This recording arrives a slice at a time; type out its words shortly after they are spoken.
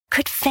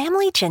Could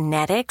family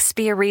genetics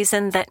be a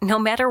reason that no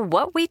matter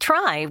what we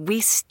try, we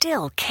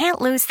still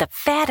can't lose the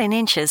fat and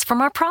inches from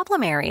our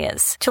problem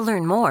areas? To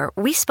learn more,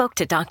 we spoke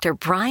to Dr.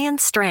 Brian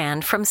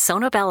Strand from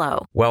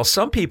Sonobello. While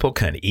some people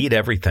can eat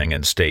everything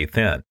and stay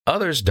thin,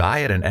 others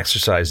diet and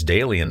exercise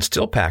daily and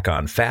still pack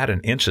on fat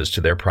and inches to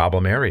their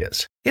problem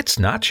areas. It's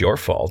not your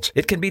fault.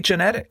 It can be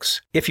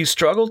genetics. If you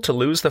struggle to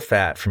lose the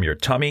fat from your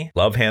tummy,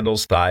 love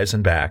handles, thighs,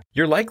 and back,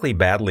 you're likely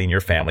battling your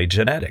family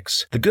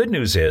genetics. The good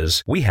news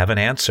is we have an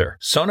answer.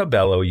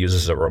 Sonobello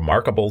uses a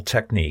remarkable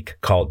technique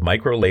called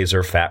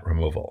microlaser fat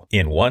removal.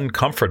 In one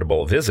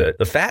comfortable visit,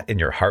 the fat in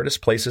your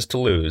hardest places to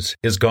lose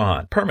is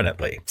gone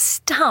permanently.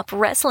 Stop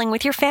wrestling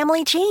with your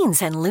family genes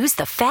and lose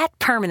the fat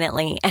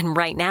permanently. And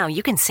right now,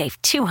 you can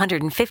save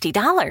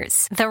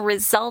 $250. The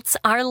results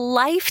are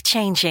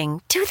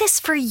life-changing. Do this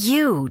for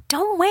you.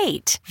 Don't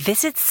wait.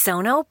 Visit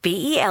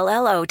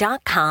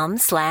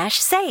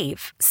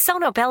sonobello.com/save.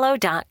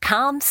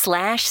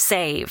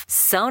 sonobello.com/save.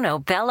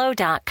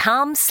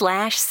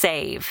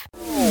 sonobello.com/save.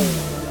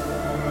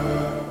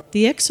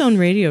 The X Zone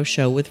Radio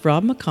Show with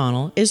Rob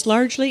McConnell is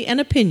largely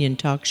an opinion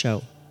talk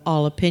show.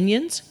 All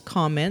opinions,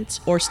 comments,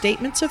 or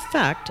statements of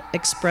fact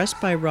expressed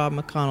by Rob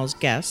McConnell's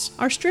guests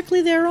are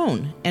strictly their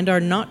own and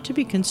are not to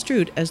be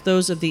construed as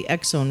those of the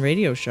X Zone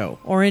Radio Show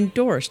or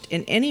endorsed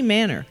in any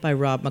manner by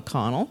Rob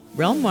McConnell,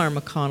 Relmar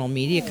McConnell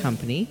Media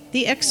Company,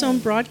 the X Zone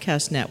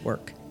Broadcast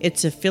Network,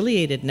 its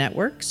affiliated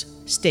networks,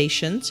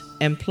 stations,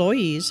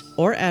 employees,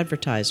 or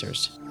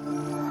advertisers.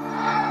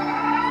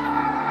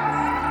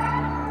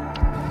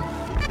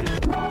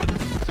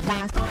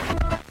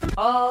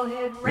 All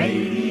Hit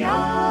Radio.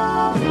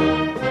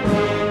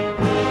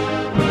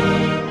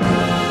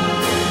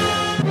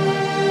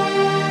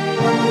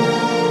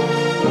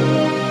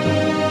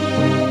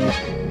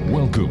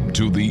 Welcome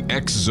to the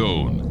X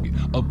Zone,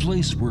 a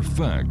place where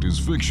fact is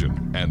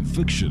fiction and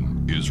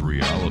fiction is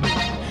reality.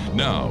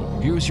 Now,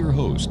 here's your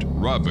host,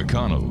 Rob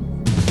McConnell.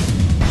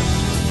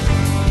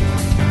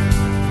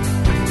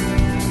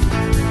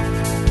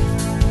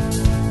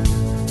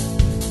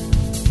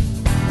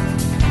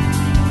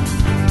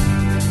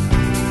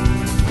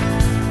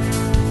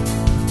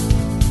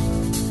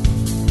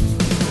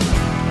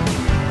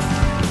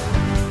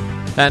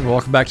 And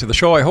welcome back to the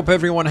show. I hope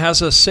everyone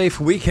has a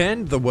safe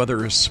weekend. The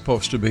weather is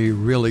supposed to be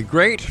really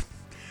great.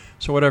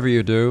 So whatever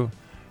you do,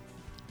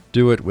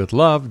 do it with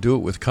love, do it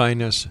with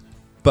kindness,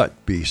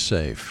 but be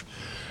safe.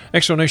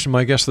 Explanation,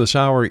 my guest this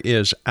hour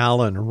is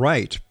Alan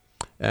Wright.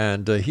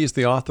 And he's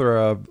the author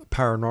of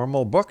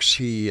paranormal books.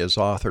 He has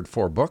authored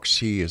 4 books.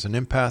 He is an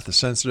empath, a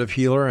sensitive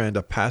healer, and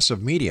a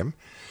passive medium.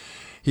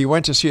 He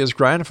went to see his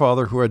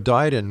grandfather who had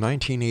died in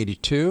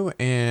 1982,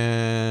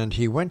 and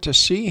he went to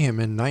see him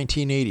in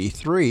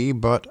 1983,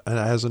 but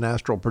as an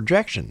astral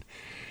projection.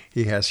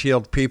 He has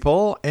healed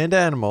people and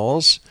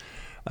animals,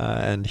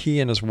 and he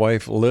and his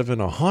wife live in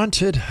a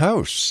haunted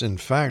house. In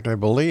fact, I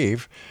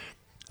believe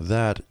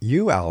that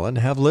you, Alan,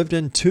 have lived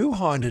in 2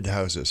 haunted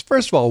houses.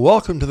 First of all,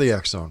 welcome to the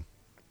X Zone.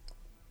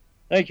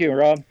 Thank you,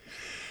 Rob.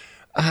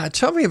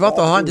 Tell me about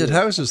the haunted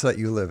houses that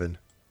you live in,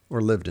 or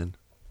lived in.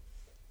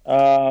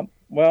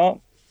 Well,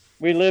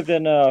 we lived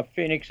in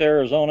Phoenix,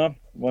 Arizona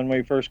when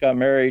we first got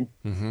married.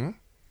 Mm-hmm.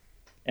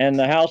 And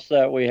the house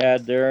that we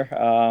had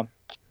there,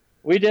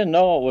 we didn't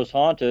know it was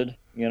haunted,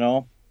 you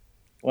know.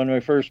 When we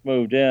first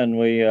moved in,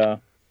 we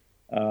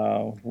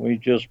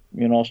just,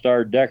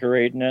 started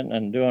decorating it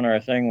and doing our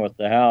thing with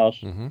the house.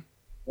 Mm-hmm.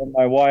 And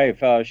my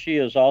wife, she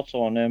is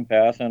also an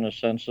empath and a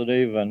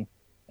sensitive and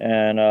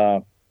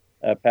a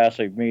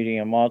passive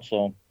medium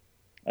also.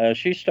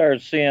 She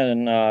started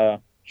seeing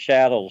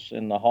shadows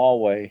in the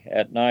hallway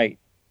at night.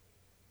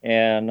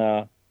 And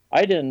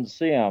I didn't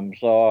see them,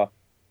 so,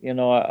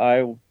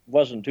 I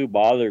wasn't too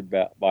bothered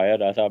by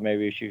it. I thought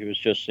maybe she was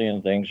just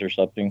seeing things or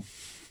something.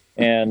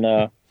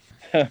 And,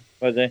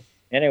 but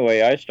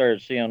anyway, I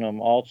started seeing them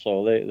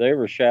also. They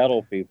were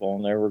shadow people,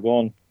 and they were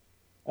going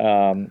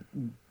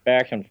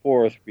back and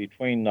forth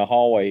between the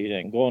hallway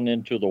and going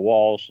into the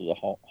walls of the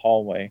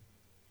hallway.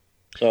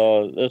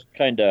 So this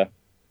kind of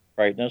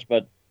frightened us,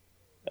 but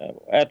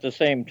at the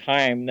same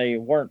time, they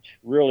weren't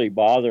really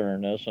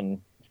bothering us,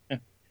 and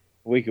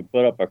we could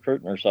put up a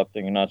curtain or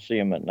something and not see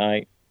them at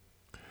night.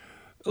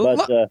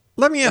 But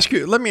let me ask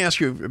you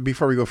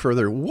before we go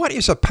further, what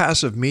is a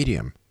passive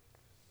medium?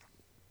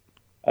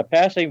 A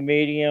passive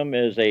medium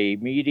is a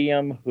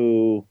medium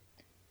who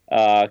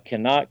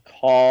cannot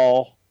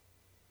call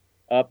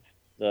up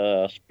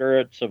the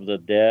spirits of the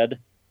dead,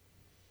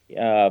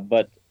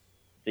 but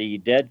the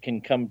dead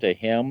can come to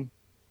him,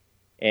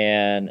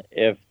 and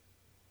if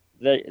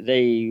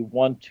they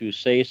want to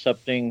say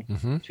something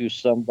mm-hmm. to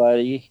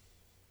somebody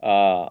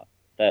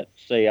that,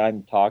 say,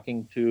 I'm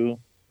talking to,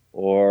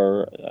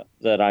 or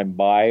that I'm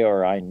by,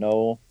 or I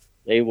know,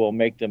 they will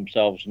make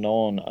themselves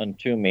known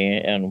unto me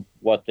and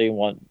what they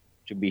want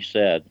to be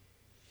said.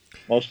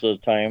 Most of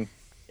the time,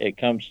 it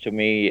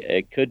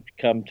could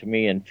come to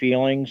me in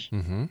feelings,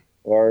 mm-hmm.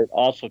 or it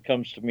also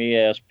comes to me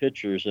as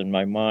pictures in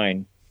my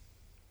mind.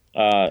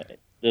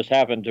 This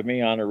happened to me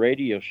on a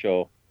radio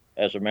show,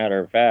 as a matter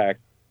of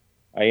fact.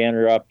 I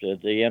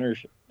interrupted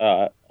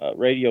the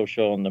radio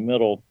show in the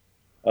middle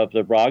of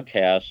the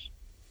broadcast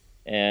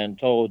and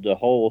told the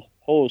whole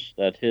host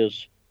that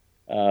his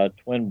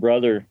twin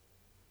brother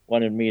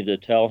wanted me to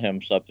tell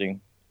him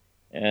something,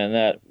 and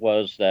that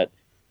was that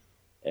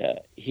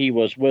he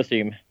was with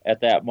him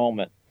at that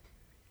moment,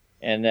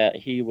 and that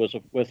he was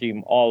with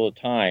him all the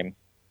time.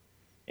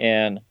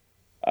 And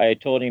I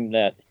told him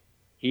that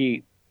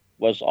he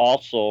was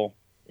also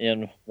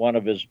in one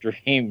of his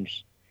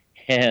dreams,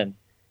 and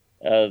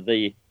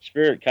the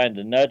spirit kind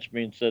of nudged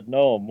me and said,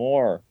 "No,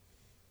 more."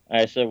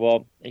 I said,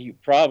 "Well, he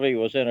probably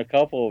was in a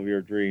couple of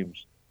your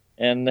dreams."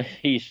 And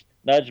he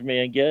nudged me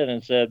again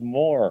and said,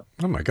 "More."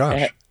 Oh, my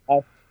gosh.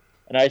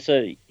 And I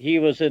said, "He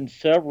was in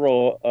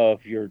several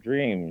of your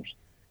dreams."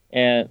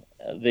 And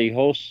the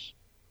host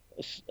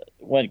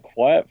went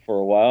quiet for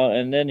a while,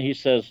 and then he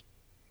says,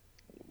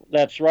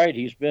 "That's right,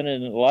 he's been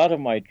in a lot of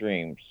my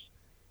dreams."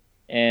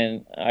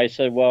 And I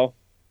said, "Well,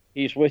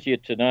 he's with you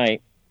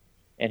tonight,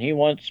 and he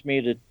wants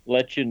me to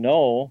let you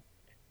know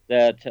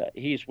that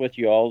he's with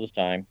you all the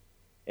time,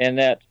 and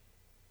that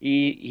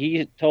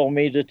he told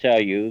me to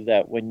tell you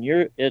that when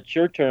it's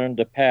your turn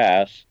to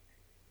pass,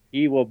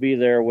 he will be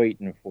there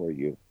waiting for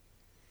you."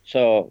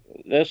 So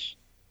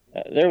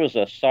there was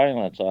a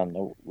silence on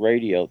the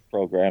radio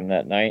program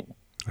that night.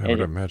 I would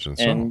imagine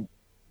so. And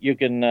you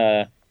can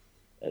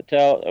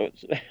tell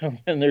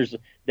when there's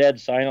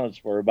dead silence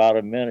for about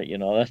a minute,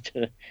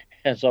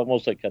 that's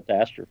almost a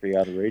catastrophe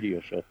on a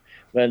radio show.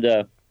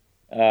 But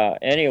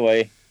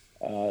anyway,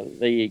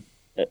 the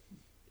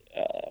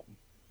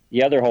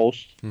other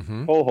host,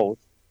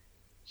 co-host,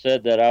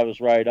 said that I was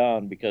right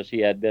on because he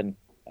had been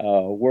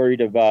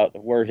worried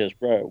about where his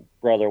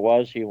brother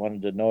was. He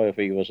wanted to know if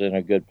he was in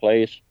a good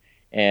place,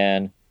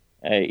 and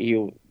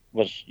he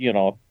was,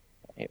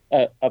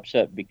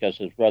 upset because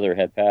his brother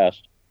had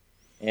passed.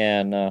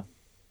 And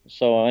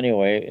so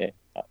anyway,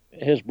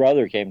 his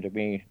brother came to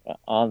me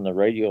on the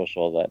radio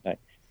show that night.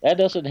 That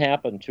doesn't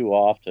happen too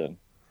often,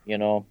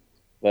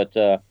 but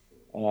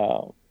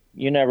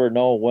you never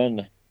know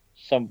when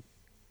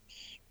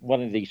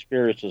one of these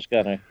spirits is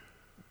going to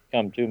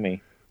come to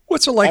me.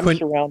 What's it like I'm when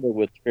surrounded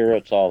with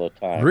spirits all the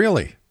time?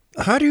 Really?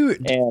 How do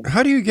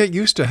you get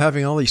used to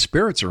having all these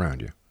spirits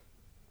around you?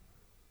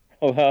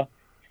 Well,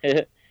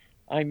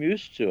 I'm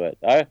used to it.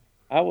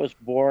 I was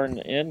born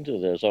into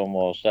this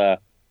almost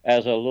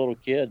as a little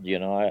kid.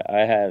 I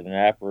had an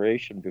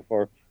apparition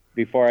before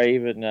I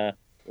even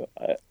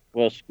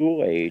was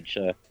school age.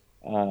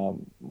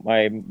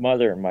 My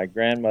mother, my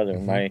grandmother,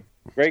 and my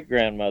great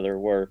grandmother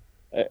were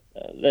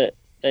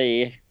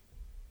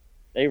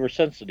they were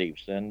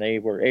sensitives, and they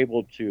were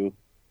able to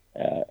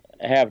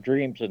have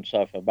dreams and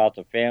stuff about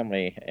the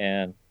family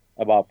and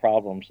about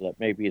problems that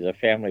maybe the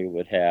family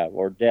would have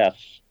or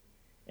deaths.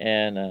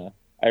 And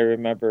I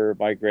remember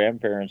my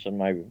grandparents and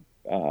my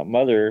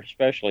mother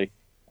especially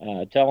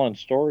telling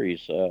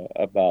stories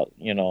about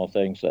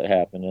things that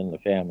happened in the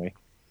family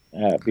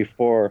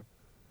before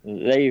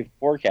they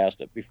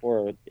forecast it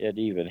before it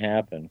even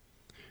happened.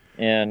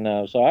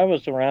 And so I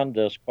was around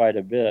this quite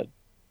a bit.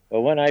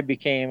 But when I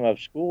became of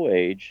school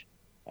age,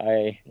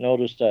 I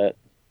noticed that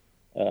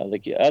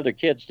the other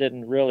kids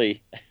didn't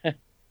really,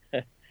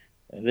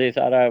 they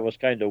thought I was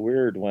kind of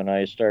weird when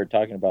I started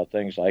talking about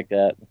things like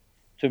that.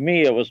 To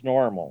me, it was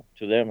normal.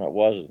 To them, it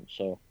wasn't.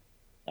 So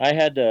I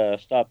had to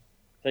stop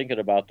thinking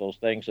about those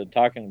things and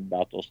talking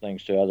about those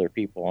things to other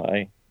people.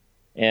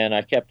 And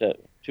I kept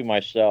it to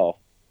myself.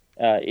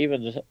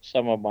 Even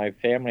some of my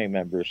family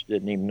members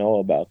didn't even know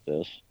about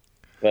this.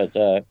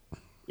 But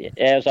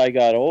as I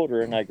got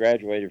older and I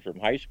graduated from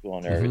high school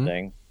and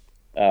everything,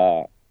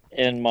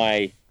 in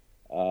my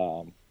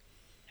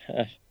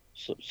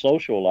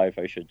social life,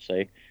 I should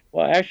say,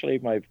 well, actually,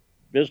 my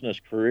business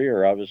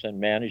career, I was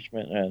in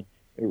management and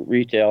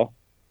retail,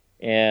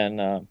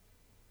 and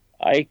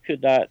I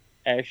could not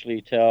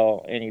actually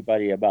tell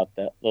anybody about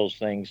those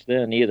things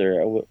then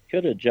either. It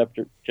could have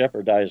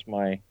jeopardized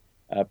my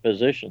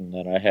position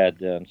that I had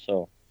then.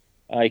 So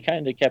I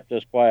kind of kept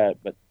this quiet.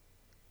 But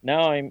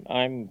now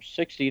I'm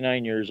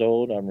 69 years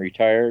old. I'm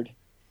retired,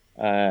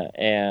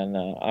 and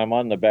I'm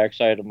on the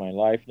backside of my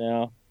life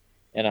now.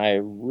 And I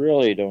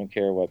really don't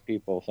care what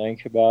people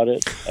think about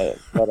it,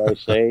 what I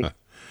say.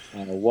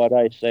 What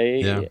I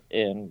say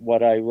and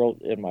what I wrote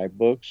in my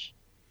books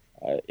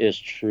is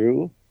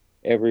true.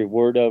 Every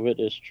word of it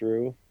is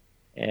true.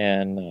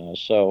 And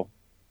so,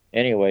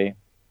 anyway,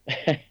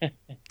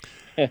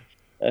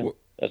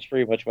 that's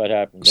pretty much what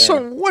happened there.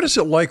 So what is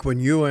it like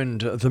when you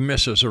and the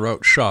missus are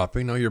out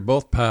shopping? Now, you're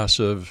both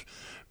passive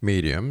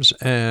mediums,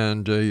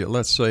 and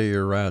let's say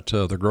you're at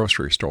the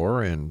grocery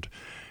store, and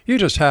you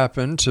just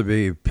happen to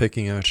be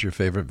picking out your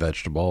favorite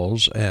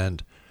vegetables,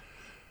 and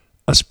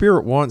a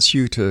spirit wants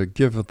you to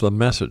give the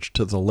message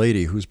to the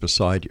lady who's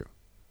beside you.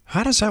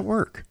 How does that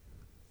work?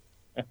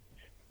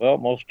 Well,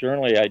 most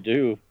generally I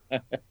do.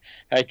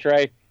 I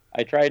try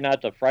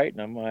not to frighten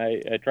them.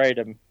 I try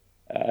to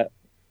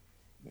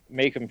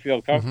make them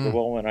feel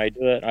comfortable when I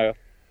do it.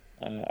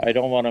 I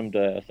don't want them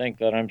to think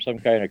that I'm some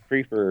kind of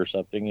creeper or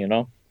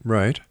something,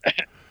 Right.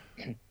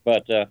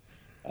 But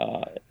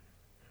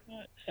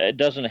it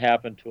doesn't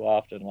happen too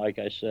often, like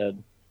I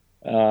said.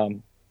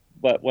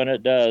 But when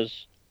it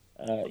does,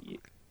 uh,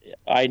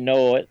 I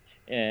know it,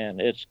 and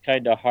it's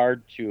kind of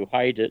hard to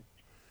hide it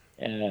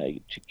and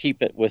to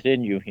keep it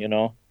within you.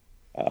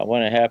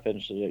 When it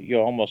happens, you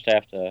almost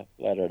have to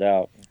let it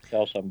out and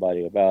tell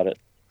somebody about it.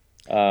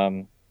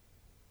 Um,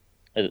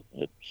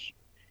 it's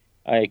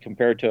I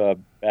compare it to a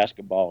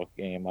basketball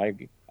game.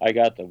 I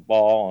got the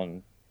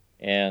ball,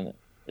 and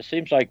it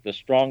seems like the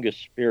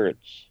strongest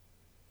spirits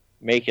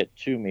make it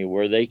to me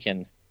where they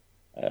can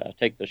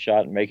take the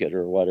shot and make it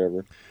or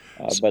whatever.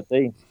 But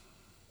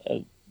uh,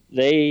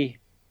 they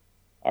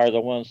are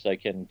the ones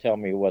that can tell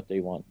me what they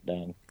want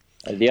done.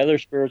 The other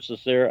spirits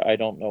is there. I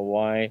don't know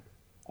why.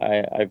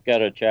 I've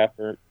got a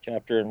chapter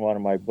in one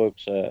of my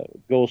books,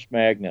 Ghost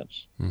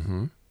Magnets,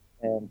 Mm-hmm.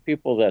 and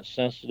people that's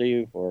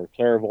sensitive or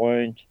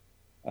clairvoyant,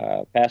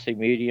 passing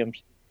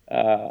mediums,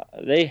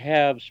 they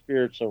have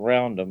spirits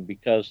around them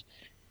because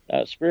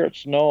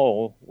spirits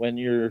know when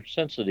you're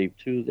sensitive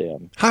to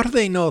them. How do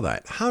they know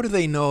that? How do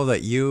they know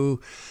that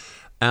you,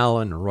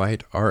 Alan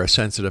Wright, are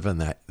sensitive and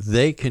that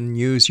they can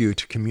use you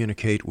to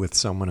communicate with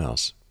someone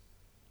else?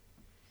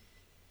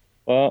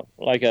 Well,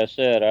 like I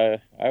said,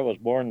 I was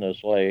born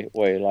this way,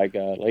 like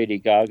Lady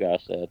Gaga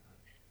said.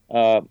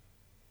 Uh,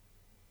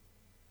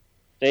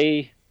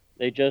 they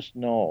just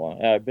know.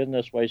 I've been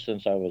this way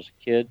since I was a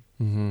kid,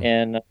 Mm-hmm.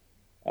 and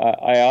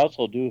I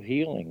also do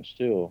healings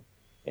too,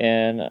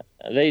 and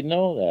they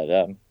know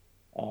that.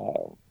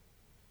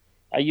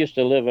 I used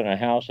to live in a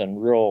house in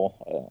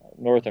rural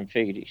northern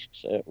Phoenix.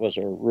 It was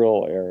a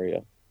rural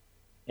area,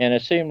 and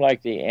it seemed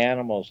like the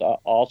animals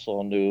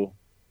also knew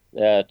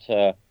that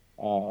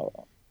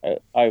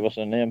I was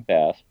an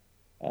empath.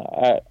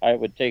 I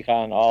would take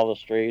on all the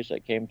strays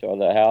that came to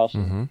the house,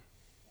 and Mm-hmm.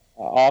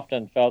 I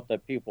often felt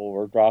that people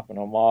were dropping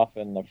them off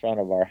in the front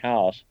of our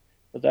house,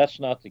 but that's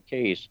not the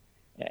case.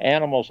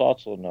 Animals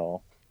also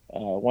know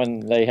when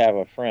they have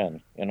a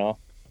friend, and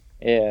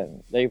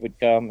they would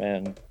come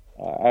and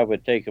I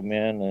would take them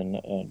in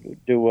and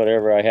do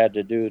whatever I had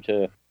to do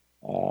to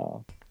uh,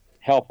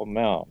 help them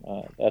out.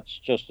 That's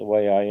just the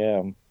way I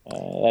am.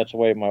 That's the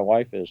way my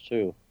wife is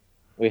too.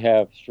 We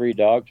have 3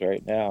 dogs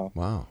right now,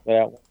 Wow. but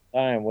at one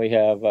time we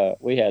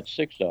had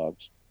 6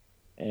 dogs,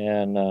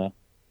 and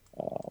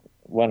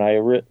when I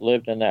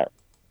lived in that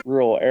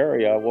rural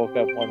area, I woke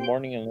up one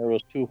morning and there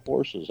was 2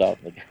 horses out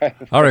in the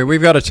driveway. All right,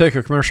 we've got to take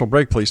a commercial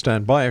break. Please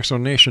stand by.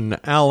 Exonation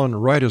Alan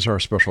Wright is our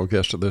special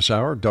guest at this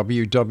hour.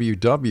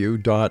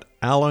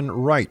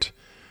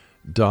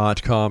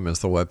 www.alanwright.com is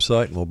the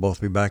website, and we'll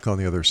both be back on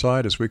the other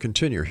side as we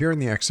continue here in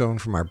the X Zone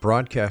from our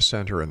broadcast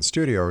center and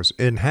studios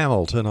in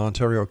Hamilton,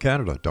 Ontario,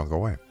 Canada. Don't go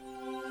away.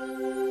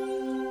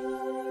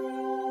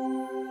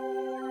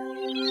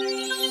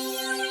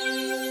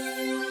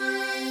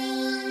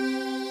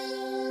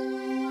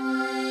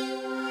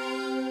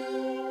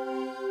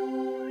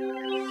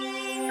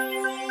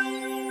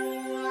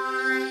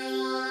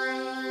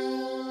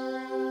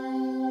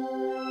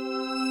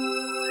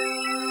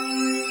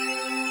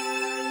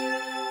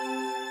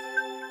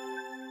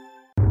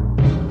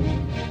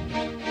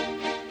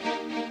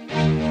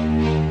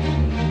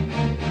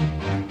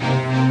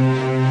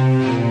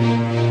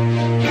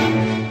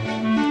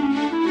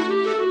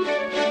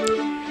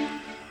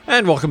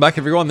 And welcome back,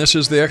 everyone. This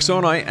is the X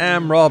Zone. I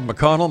am Rob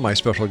McConnell. My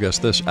special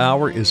guest this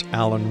hour is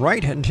Alan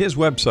Wright, and his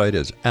website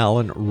is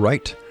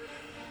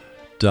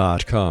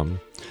alanwright.com.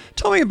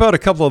 Tell me about a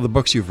couple of the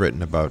books you've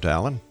written about,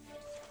 Alan.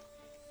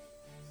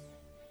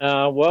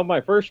 Well,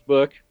 my first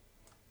book,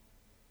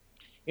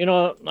 I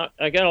got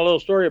a little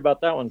story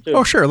about that one too.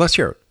 Oh, sure. Let's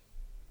hear it.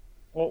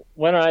 Well,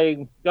 when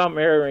I got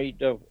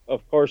married, of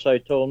course, I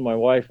told my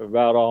wife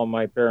about all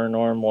my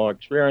paranormal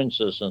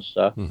experiences and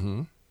stuff.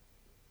 Mm-hmm.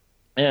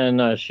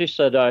 And she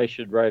said I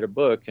should write a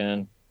book.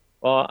 And,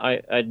 well,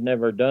 I'd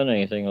never done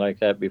anything like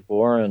that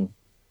before, and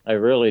I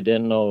really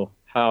didn't know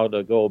how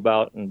to go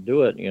about and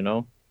do it.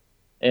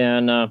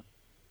 And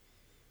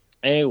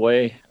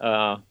anyway,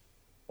 I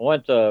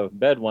went to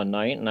bed one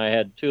night, and I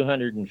had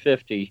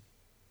 250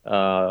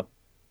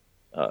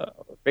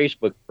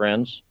 Facebook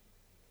friends.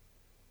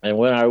 And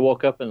when I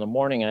woke up in the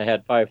morning, I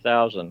had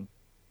 5,000.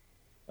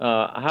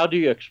 How do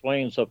you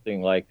explain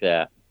something like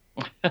that?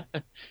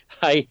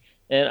 I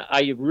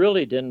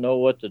really didn't know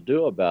what to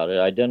do about it.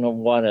 I didn't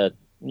want to,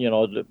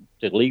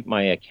 delete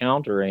my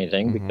account or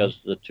anything, Mm-hmm. because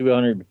the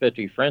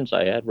 250 friends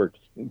I had were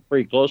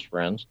pretty close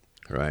friends.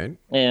 Right.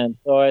 And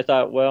so I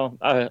thought, well,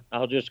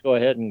 I'll just go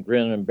ahead and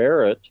grin and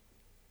bear it,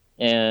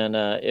 and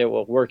it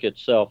will work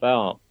itself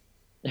out.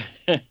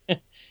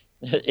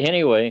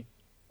 Anyway,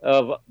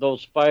 of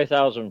those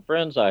 5,000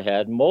 friends I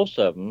had, most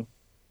of them,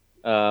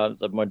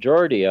 the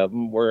majority of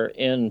them were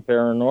in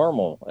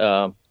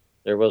paranormal.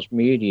 There was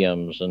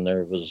mediums, and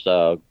there was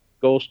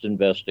ghost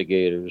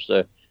investigators,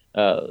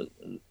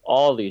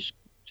 all these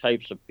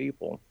types of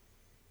people.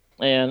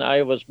 And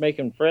I was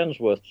making friends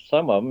with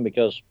some of them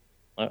because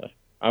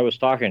I was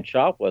talking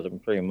shop with them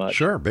pretty much.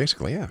 Sure,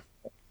 basically, yeah.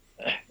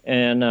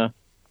 And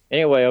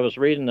anyway, I was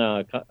reading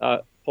a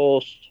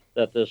post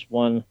that this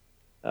one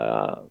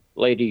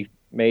lady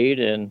made,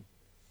 and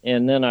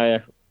then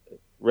I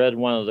read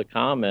one of the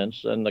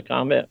comments, and the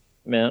comment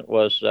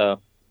was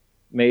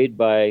made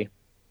by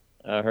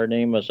her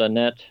name was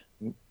Annette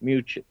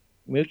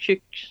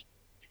Muchik.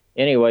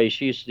 Anyway,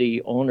 she's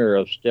the owner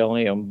of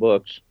Stellium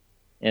Books,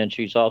 and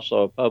she's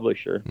also a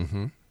publisher.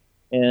 Mm-hmm.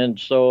 And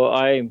so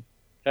I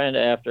kind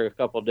of, after a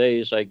couple of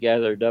days, I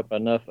gathered up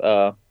enough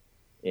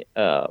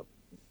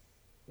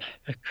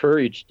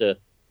courage to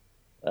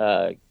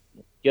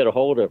get a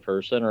hold of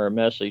her, send her a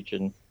message,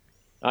 and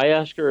I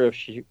asked her if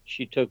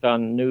she took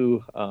on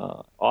new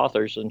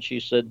authors, and she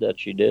said that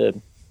she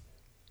did.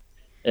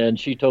 And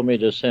she told me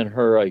to send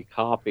her a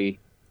copy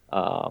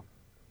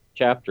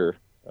chapter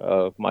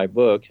of my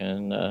book,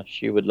 and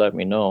she would let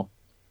me know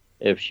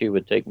if she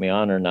would take me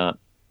on or not.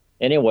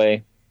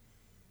 Anyway,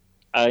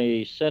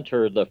 I sent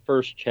her the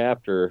first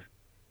chapter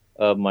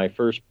of my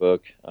first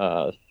book,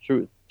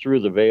 Through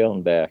the Veil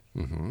and Back.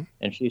 Mm-hmm.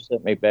 And she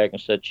sent me back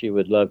and said she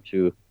would love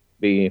to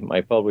be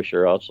my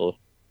publisher also.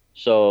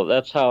 So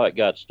that's how it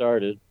got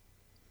started.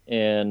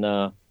 And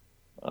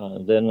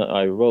then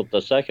I wrote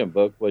the second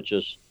book, which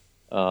is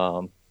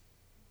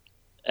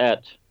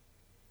At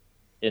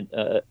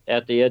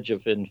the Edge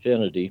of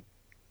Infinity.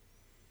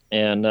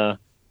 And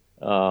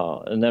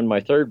then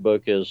my third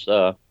book is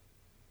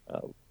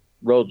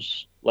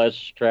Roads Less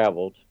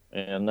Traveled.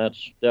 And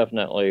that's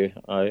definitely,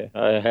 I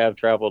have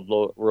traveled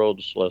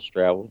roads less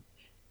traveled.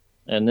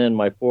 And then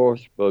my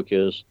fourth book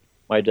is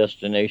My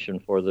Destination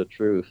for the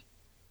Truth.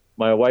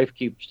 My wife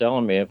keeps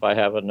telling me if I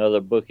have another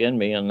book in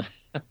me, and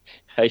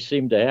I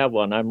seem to have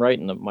one. I'm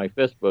writing my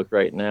fifth book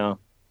right now.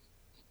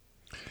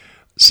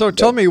 So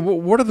tell me,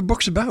 what are the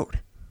books about?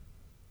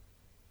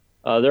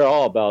 They're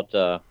all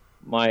about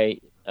my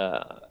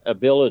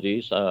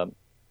abilities,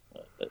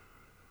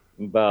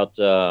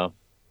 about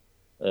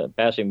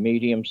passing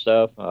medium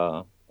stuff.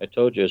 I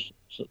told you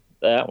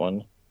that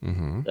one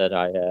Mm-hmm. that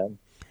I had.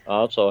 I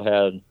also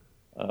had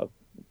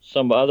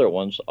some other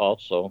ones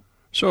also.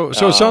 So it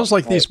sounds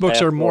like these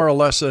books are more or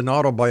less an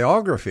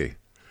autobiography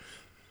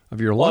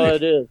of your life. Well,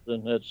 it is,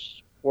 and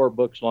it's 4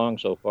 books long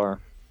so far.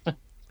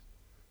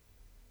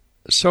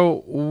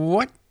 So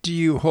what do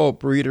you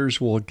hope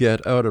readers will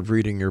get out of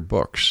reading your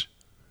books?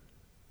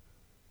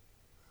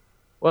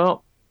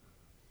 Well,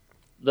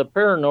 the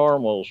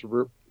paranormal's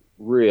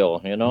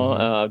real, you know.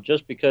 Mm-hmm.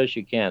 Just because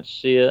you can't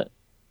see it,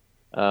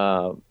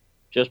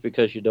 just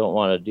because you don't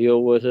want to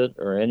deal with it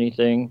or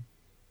anything.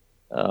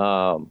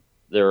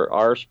 There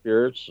are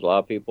spirits. A lot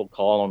of people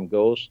call them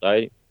ghosts.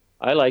 I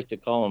like to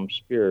call them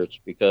spirits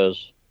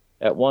because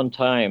at one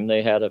time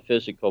they had a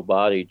physical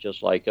body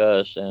just like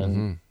us, and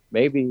Mm-hmm.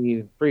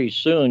 maybe pretty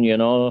soon, you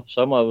know,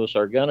 some of us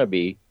are going to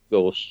be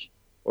ghosts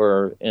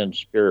or in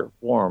spirit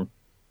form.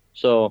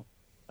 So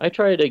I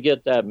try to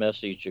get that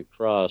message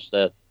across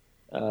that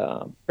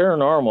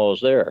paranormal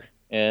is there,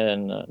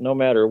 and no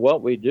matter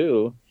what we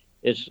do,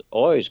 it's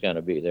always going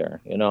to be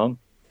there, you know.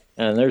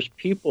 And there's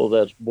people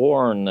that's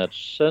born that's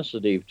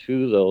sensitive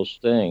to those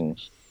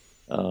things.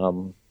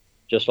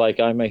 Just like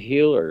I'm a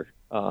healer.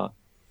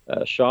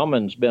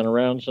 Shaman's been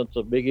around since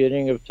the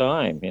beginning of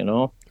time, you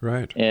know.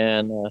 Right.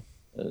 And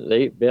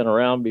they've been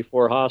around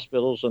before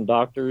hospitals and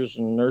doctors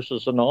and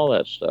nurses and all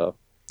that stuff.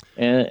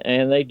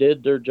 And they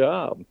did their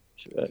job,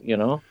 you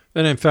know.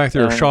 And in fact,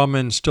 there are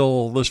shamans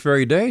still this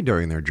very day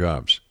doing their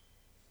jobs.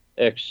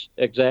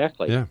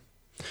 Exactly. Yeah.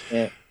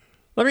 And,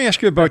 Let me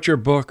ask you about your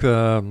book.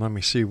 Let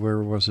me see, where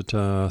was it?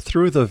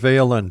 Through the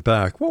Veil and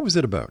Back. What was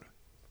it about?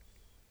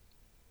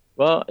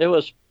 well, it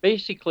was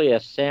basically a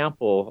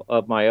sample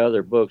of my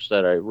other books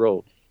that I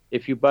wrote.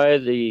 If you buy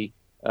the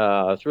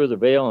Through the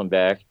Veil and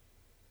Back,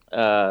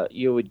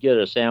 you would get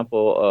a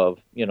sample of,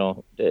 you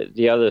know,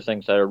 the other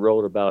things that I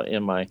wrote about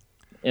in my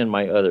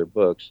other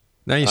books.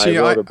 Now you see,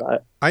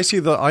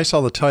 I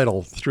saw the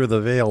title Through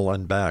the Veil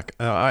and Back.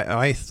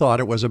 I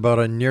thought it was about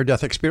a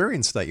near-death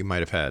experience that you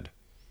might have had.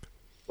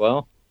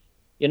 Well,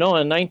 you know,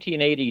 in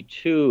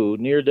 1982,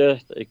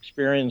 near-death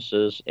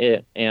experiences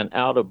and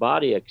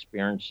out-of-body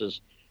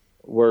experiences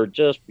were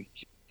just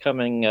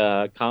becoming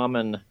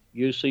common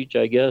usage,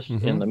 I guess,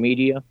 Mm-hmm. in the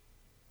media.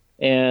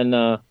 And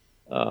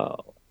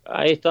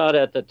I thought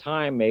at the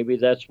time maybe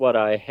that's what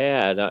I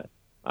had.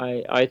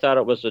 I thought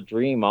it was a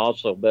dream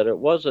also, but it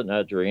wasn't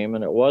a dream,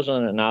 and it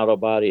wasn't an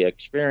out-of-body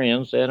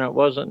experience, and it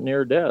wasn't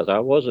near-death. I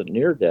wasn't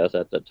near-death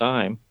at the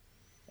time.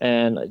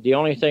 And the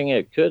only thing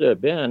it could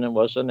have been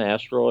was an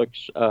astral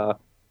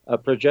a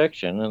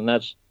projection, and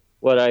that's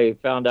what I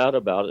found out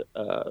about it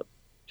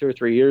 2 or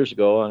 3 years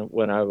ago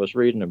when I was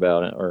reading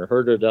about it or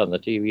heard it on the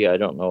TV. I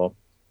don't know,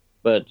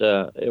 but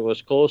it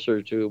was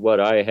closer to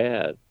what I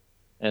had,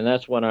 and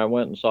that's when I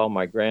went and saw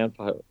my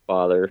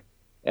grandfather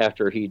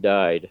after he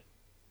died,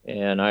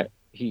 and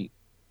he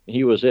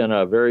was in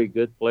a very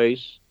good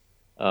place.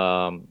 It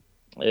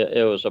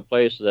was a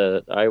place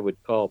that I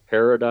would call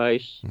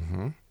paradise.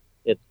 Mm-hmm.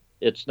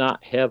 It's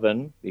not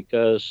heaven,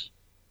 because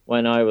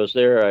when I was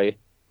there,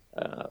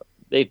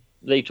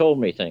 they told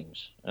me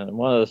things, and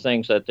one of the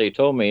things that they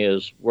told me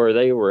is where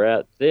they were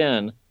at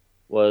then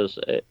was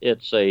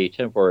it's a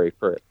temporary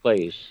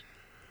place,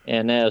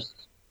 and as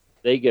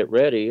they get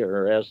ready,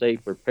 or as they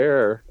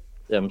prepare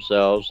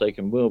themselves, they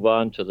can move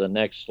on to the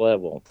next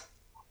level.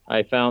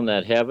 I found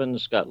that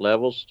heaven's got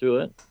levels to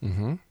it.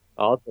 Mm-hmm.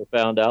 I also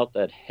found out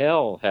that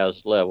hell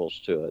has levels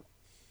to it.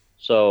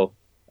 So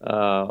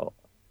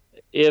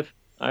if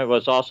I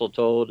was also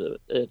told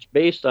it's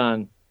based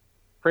on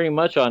pretty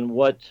much on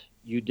what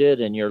you did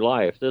in your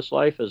life. This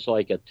life is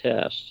like a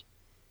test.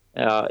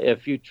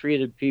 If you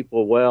treated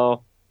people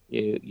well,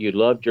 you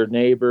loved your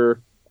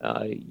neighbor,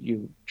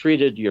 you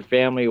treated your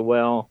family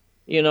well,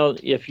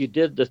 if you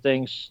did the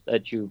things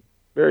that you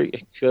very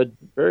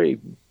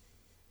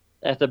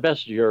at the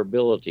best of your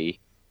ability,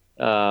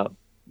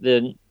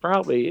 then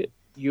probably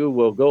you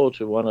will go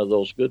to one of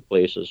those good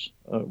places,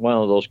 one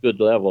of those good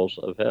levels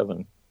of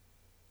heaven.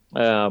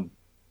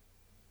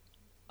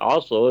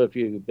 Also, if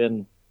you've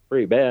been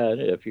pretty bad,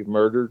 if you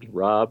murdered,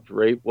 robbed,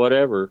 raped,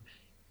 whatever,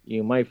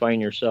 you might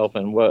find yourself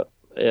in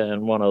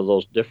one of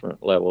those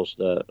different levels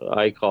that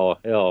I call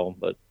hell,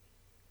 but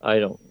I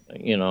don't,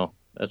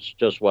 that's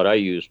just what I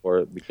use for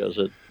it, because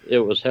it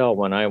was hell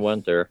when I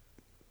went there.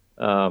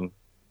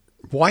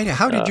 Why?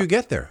 How did you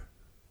get there?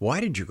 Why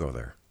did you go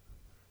there?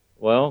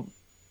 Well,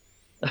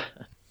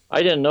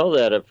 I didn't know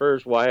that at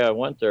first, why I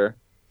went there.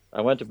 I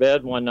went to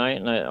bed one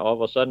night, and all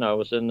of a sudden I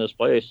was in this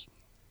place,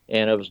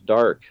 and it was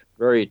dark,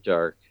 very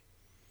dark.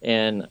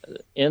 And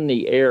in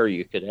the air,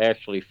 you could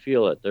actually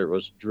feel it. There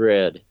was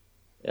dread,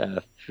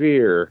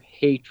 fear,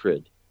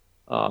 hatred,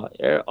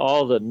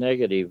 all the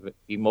negative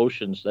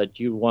emotions that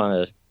you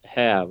want to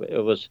have.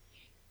 It was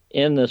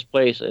in this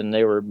place, and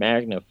they were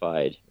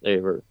magnified. They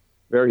were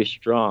very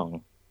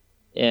strong.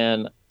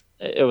 And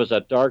it was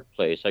a dark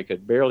place. I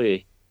could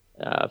barely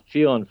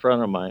feel in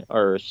front of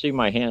or see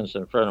my hands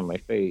in front of my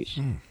face.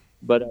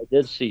 But I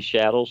did see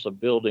shadows of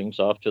buildings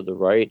off to the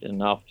right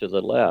and off to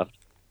the left.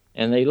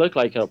 And they looked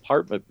like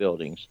apartment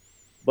buildings,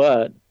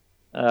 but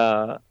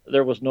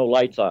there was no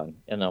lights on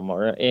in them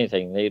or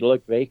anything. They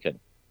looked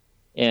vacant.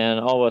 And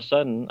all of a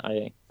sudden,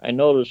 I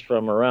noticed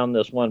from around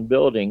this one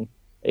building,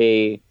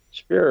 a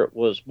spirit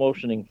was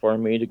motioning for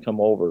me to come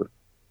over.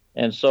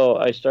 And so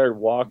I started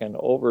walking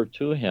over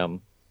to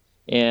him,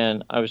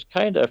 and I was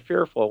kind of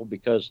fearful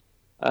because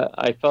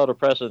I felt a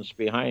presence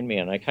behind me,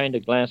 and I kind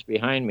of glanced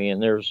behind me,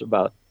 and there was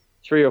about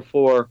 3 or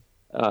 4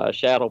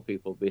 shadow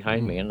people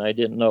behind me, and I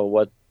didn't know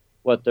what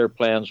their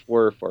plans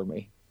were for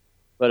me.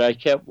 But I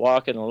kept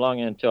walking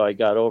along until I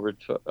got over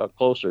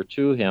closer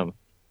to him,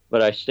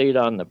 but I stayed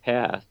on the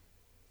path,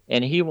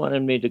 and he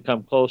wanted me to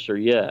come closer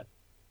yet.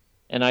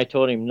 And I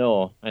told him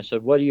no. I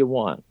said, "What do you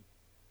want?"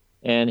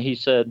 And he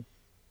said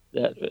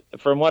that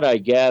from what I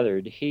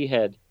gathered, he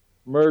had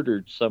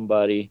murdered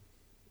somebody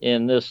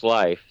in this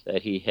life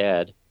that he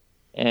had,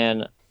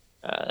 and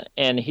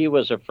he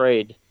was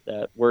afraid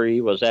that where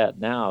he was at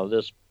now,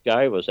 this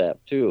guy was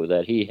at too,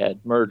 that he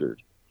had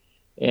murdered.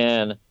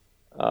 And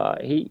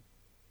he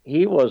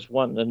was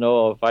wanting to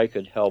know if I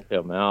could help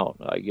him out,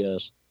 I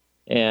guess.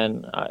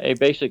 And I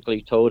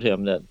basically told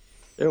him that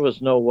there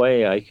was no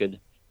way I could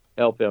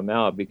help him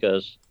out,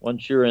 because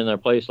once you're in a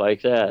place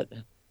like that,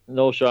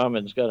 no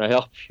shaman's going to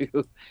help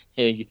you.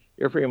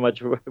 You're pretty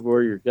much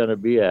where you're going to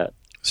be at.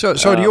 So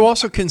do you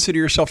also consider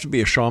yourself to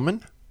be a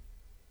shaman?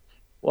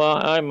 Well,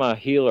 I'm a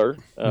healer.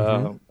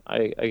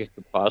 I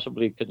could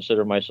possibly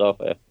consider myself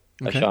a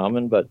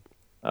shaman, but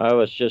I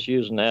was just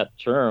using that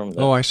term.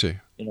 That, I see.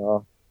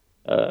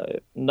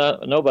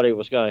 Nobody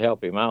was going to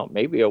help him out.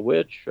 Maybe a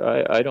witch.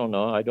 I don't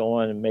know. I don't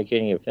want to make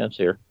any offense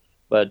here.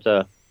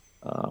 But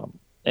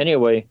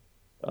anyway,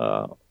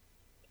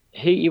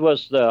 he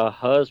was the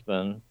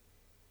husband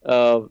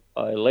of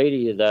a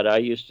lady that I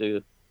used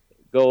to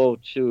go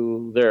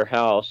to their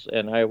house,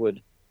 and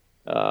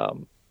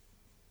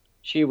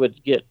she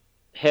would get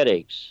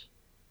headaches.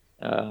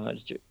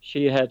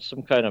 She had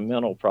some kind of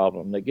mental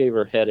problem that gave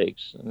her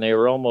headaches, and they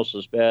were almost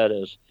as bad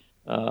as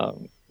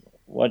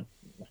what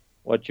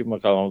you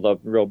might call them, the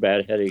real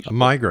bad headaches. A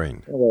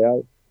migraine.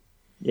 Anyway,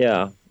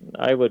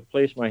 I would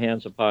place my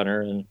hands upon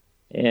her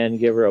and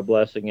give her a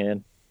blessing,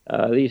 and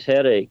these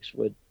headaches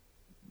would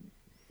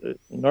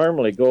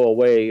normally go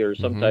away or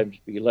sometimes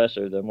be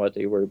lesser than what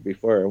they were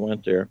before I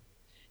went there.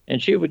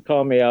 And she would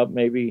call me out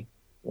maybe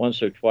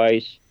once or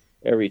twice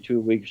every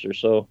 2 weeks or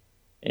so,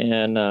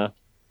 and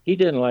he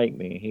didn't like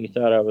me. He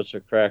thought I was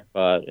a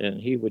crackpot, and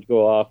he would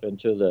go off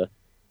into the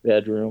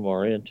bedroom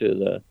or into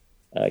the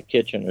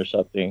kitchen or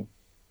something.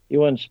 He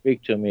wouldn't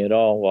speak to me at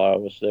all while I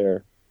was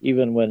there,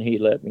 even when he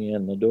let me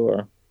in the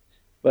door.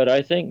 But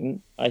I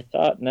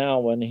thought now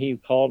when he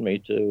called me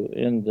to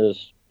in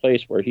this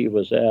place where he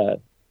was at,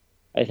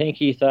 I think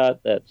he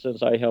thought that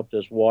since I helped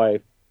his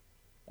wife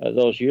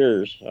those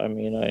years,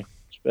 I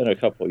spent a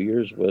couple of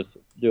years with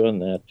doing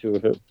that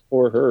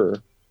for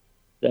her,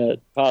 that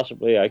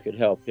possibly I could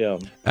help him.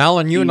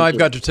 Alan, you and I have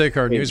got to take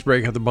our news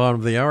break at the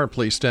bottom of the hour.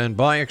 Please stand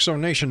by.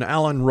 Exonation,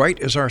 Alan Wright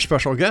is our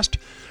special guest.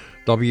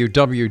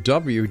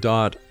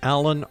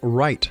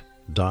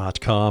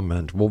 www.alanwright.com,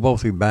 and we'll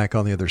both be back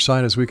on the other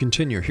side as we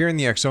continue here in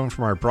the X Zone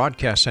from our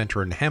broadcast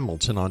center in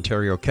Hamilton,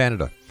 Ontario,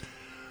 Canada.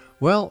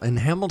 Well, in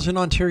Hamilton,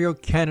 Ontario,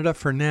 Canada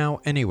for now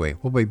anyway.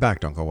 We'll be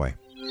back. Don't go away.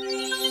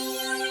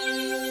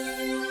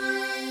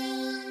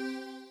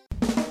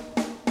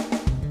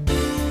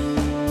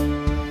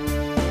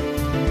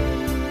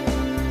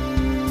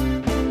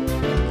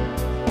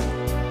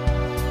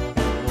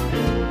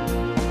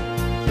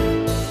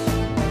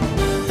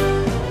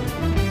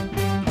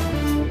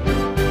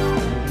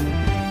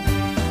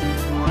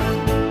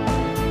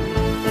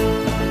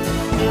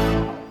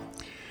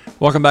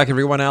 Welcome back,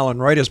 everyone. Alan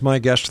Wright is my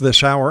guest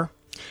this hour.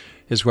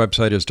 His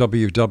website is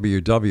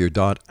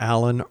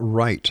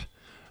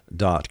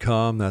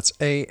www.alanwright.com. That's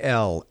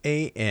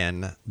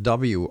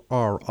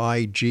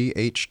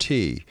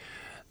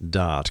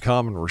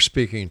ALANWRIGHT.com. And we're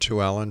speaking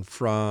to Alan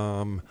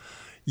from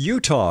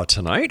Utah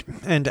tonight.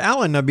 And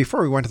Alan,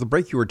 before we went to the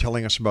break, you were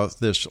telling us about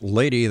this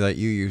lady that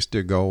you used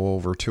to go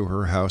over to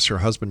her house. Her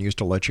husband used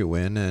to let you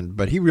in,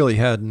 but he really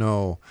had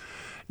no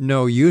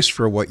use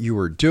for what you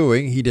were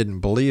doing. He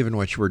didn't believe in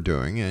what you were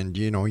doing, and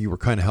you were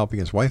kind of helping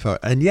his wife out.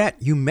 And yet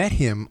you met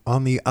him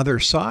on the other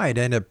side,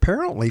 and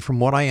apparently,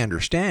 from what I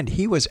understand,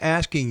 he was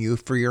asking you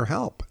for your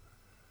help.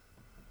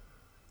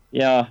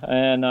 Yeah,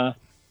 and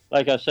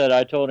like I said,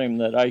 I told him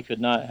that I could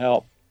not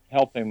help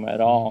him at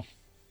all.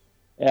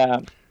 Yeah,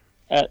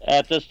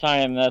 at this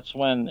time, that's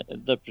when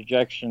the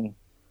projection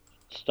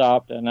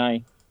stopped, and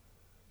I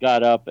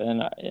got up,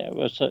 and it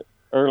was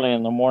early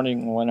in the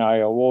morning when I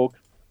awoke.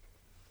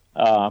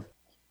 The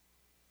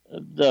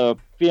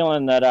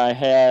feeling that I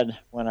had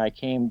when I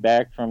came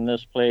back from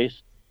this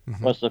place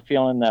was the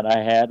feeling that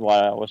I had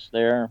while I was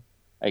there.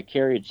 I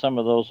carried some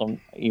of those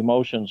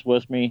emotions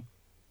with me.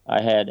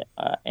 I had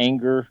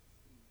anger.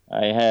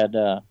 I had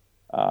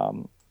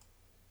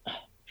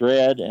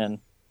dread, and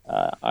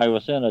I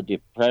was in a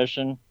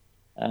depression.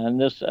 And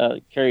this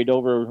carried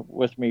over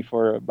with me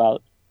for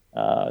about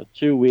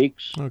 2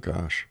 weeks. Oh,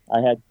 gosh.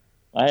 I had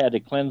to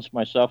cleanse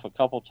myself a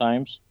couple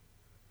times.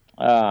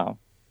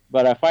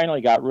 But I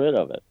finally got rid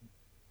of it.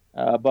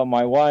 But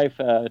my wife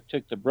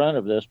took the brunt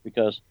of this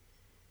because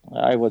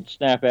I would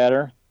snap at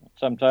her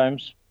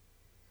sometimes,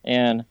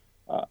 and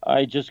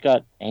I just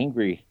got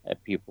angry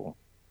at people.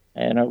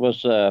 And it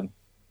was the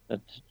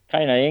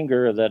kind of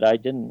anger that I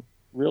didn't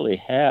really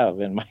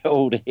have in my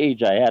old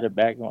age. I had it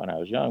back when I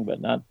was young,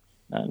 but not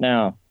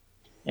now.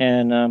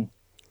 And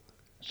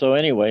so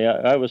anyway,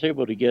 I was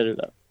able to get it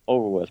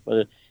over with.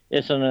 But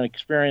it's an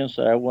experience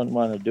that I wouldn't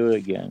want to do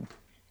again.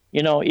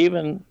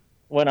 Even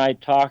when I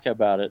talk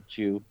about it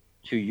to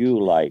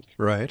you, like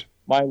right,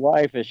 my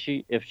wife,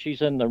 if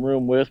she's in the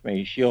room with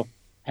me, she'll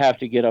have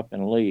to get up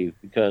and leave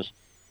because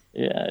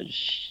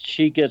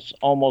she gets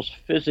almost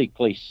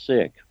physically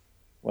sick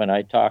when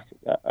I talk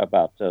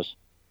about this,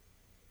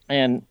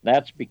 and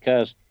that's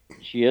because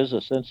she is a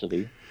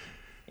sensitive,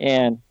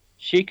 and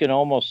she can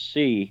almost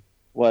see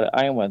what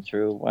I went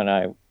through when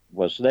I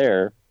was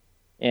there,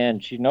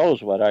 and she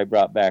knows what I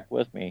brought back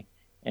with me,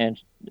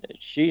 and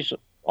she's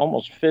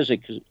almost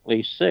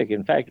physically sick.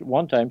 In fact,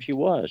 one time she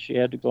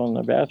had to go in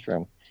the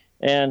bathroom.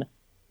 And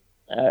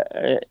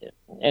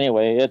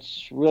anyway,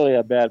 it's really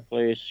a bad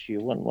place. You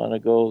wouldn't want to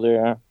go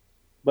there.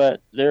 But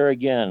there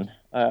again,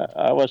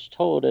 I was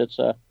told it's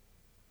a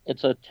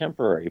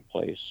temporary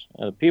place.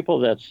 The people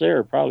that's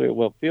there probably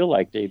will feel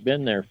like they've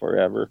been there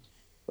forever,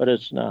 but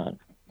it's not.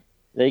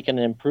 They can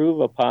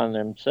improve upon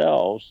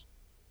themselves.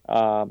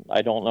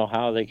 I don't know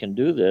how they can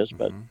do this,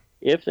 but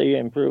if they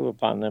improve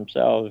upon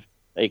themselves,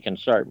 they can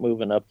start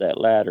moving up that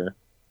ladder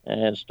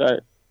and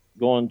start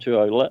going to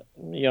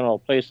a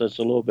place that's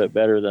a little bit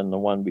better than the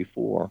one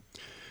before.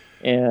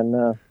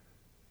 And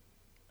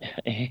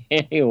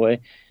anyway,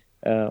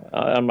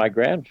 on my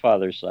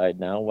grandfather's side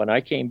now, when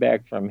I came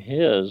back from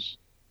his,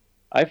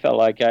 I felt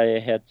like I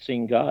had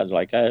seen God,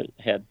 like I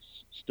had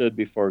stood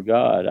before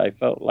God. I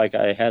felt like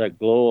I had a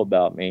glow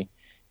about me.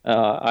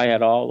 I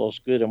had all those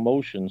good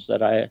emotions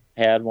that I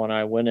had when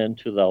I went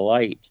into the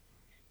light.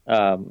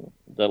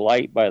 The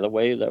light, by the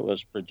way, that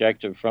was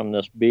projected from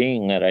this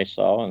being that I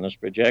saw in this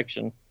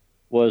projection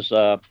was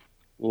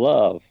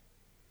love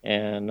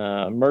and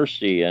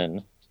mercy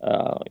and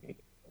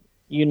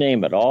you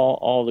name it,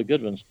 all the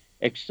good ones,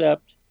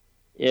 except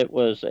it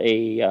was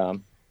a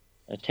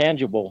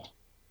tangible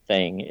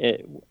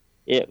thing.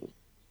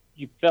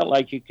 You felt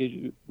like you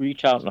could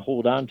reach out and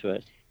hold on to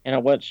it, and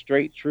it went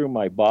straight through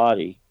my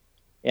body,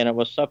 and it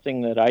was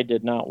something that I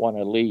did not want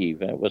to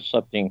leave. It was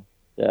something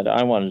that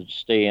I wanted to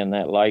stay in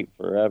that light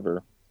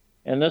forever.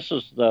 And this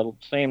is the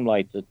same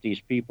light that these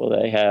people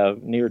that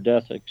have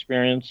near-death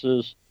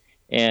experiences,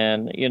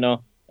 and,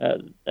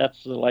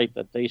 that's the light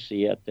that they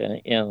see at the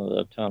end of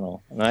the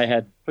tunnel. And I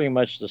had pretty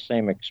much the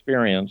same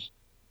experience,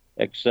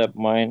 except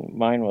mine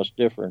was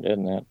different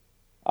in that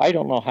I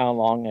don't know how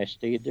long I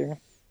stayed there.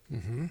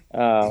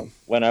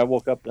 When I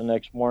woke up the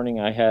next morning,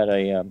 I had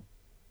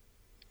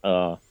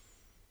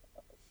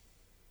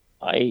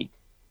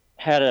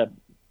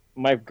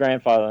my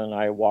grandfather and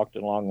I walked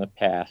along the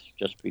path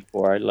just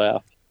before I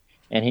left,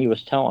 and he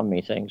was telling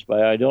me things,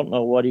 but I don't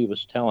know what he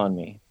was telling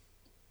me.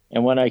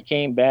 And when I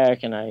came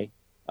back and I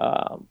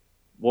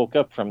woke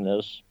up from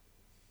this,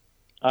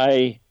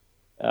 I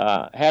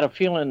had a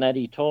feeling that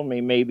he told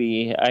me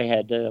maybe I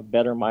had to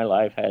better my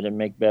life, had to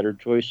make better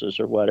choices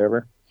or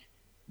whatever.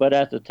 But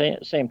at the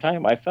same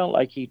time, I felt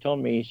like he told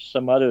me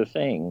some other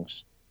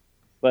things,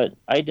 but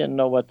I didn't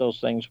know what those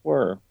things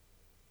were.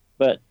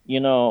 But,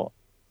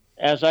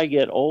 as I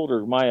get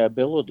older, my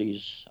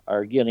abilities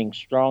are getting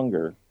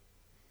stronger.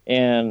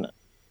 And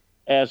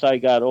as I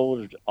got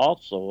older,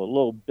 also,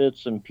 little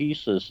bits and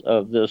pieces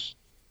of this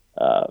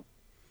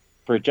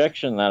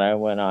projection that I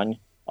went on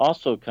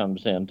also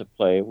comes into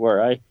play,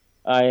 where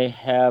I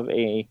have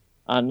a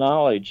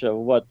knowledge of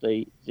what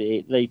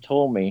they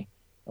told me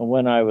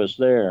when I was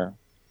there,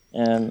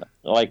 and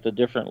like the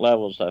different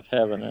levels of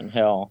heaven and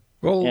hell.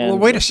 Well, And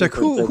wait a sec.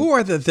 different Who things.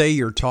 are the they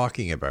you're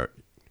talking about?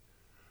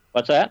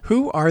 What's that?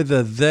 Who are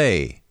the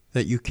they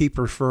that you keep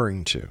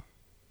referring to?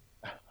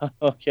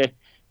 Okay.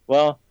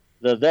 Well,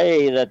 the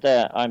they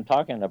that I'm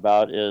talking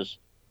about is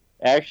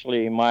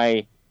actually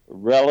my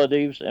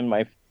relatives and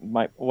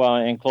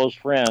and close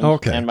friends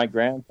Okay. and my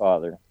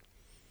grandfather.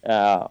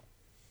 Uh,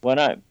 when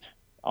I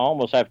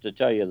almost have to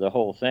tell you the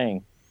whole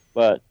thing,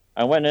 but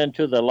I went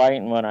into the light,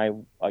 and when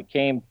I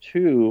came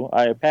to,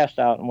 I passed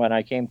out, and when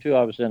I came to,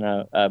 I was in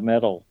a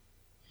meadow,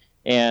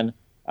 and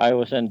I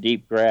was in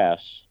deep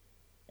grass,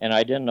 and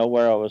I didn't know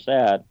where I was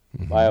at.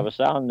 But I was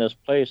out in this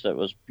place that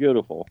was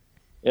beautiful.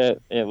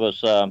 It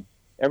was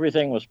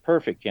everything was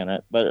perfect in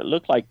it, but it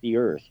looked like the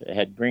earth. It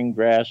had green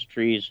grass,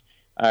 trees.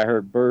 I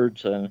heard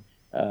birds and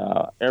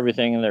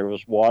everything, and there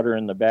was water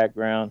in the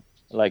background,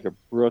 like a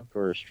brook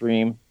or a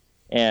stream.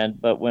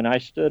 But when I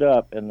stood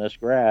up in this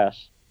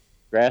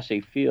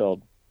grassy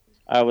field,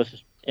 I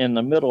was in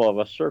the middle of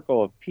a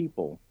circle of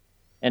people.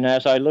 And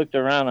as I looked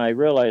around, I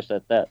realized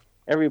that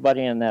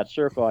everybody in that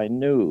circle I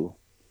knew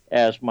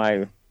as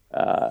my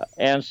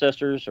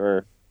ancestors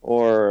or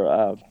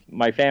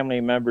my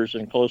family members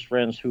and close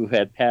friends who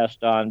had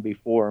passed on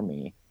before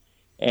me.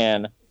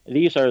 And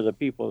these are the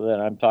people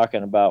that I'm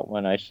talking about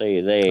when I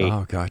say they,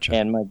 Oh, gotcha.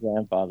 and my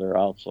grandfather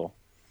also.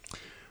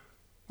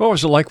 What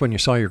was it like when you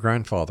saw your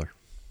grandfather?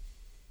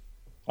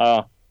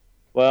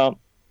 Well,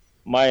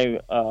 my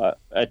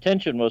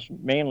attention was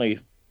mainly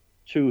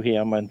to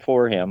him and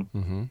for him.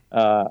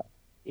 Mm-hmm.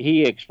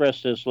 He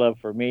expressed his love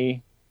for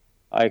me.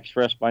 I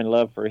expressed my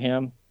love for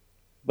him.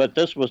 But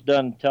this was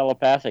done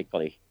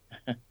telepathically.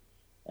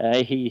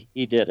 He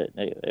did it.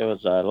 It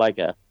was like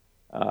a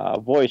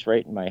voice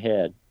right in my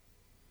head.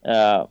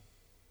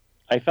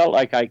 I felt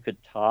like I could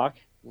talk,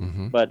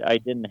 but I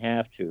didn't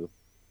have to.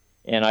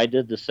 And I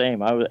did the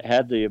same. I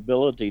had the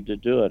ability to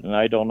do it, and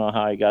I don't know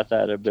how I got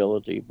that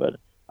ability, but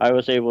I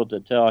was able to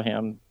tell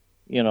him,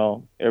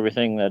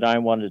 everything that I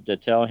wanted to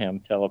tell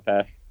him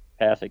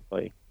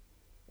telepathically.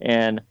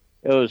 And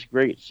it was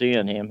great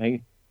seeing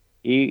him.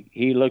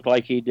 He looked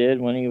like he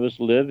did when he was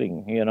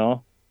living,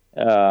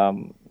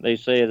 They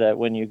say that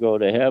when you go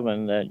to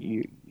heaven that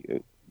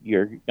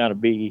you're going to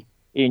be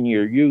in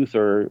your youth,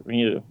 or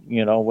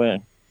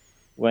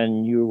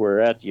when you were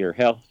at your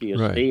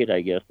healthiest Right. state, I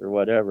guess, or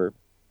whatever.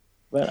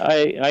 But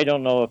I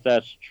don't know if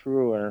that's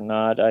true or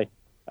not.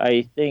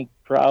 I think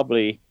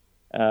probably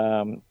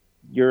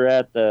you're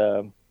at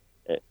the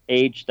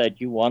age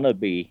that you want to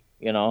be,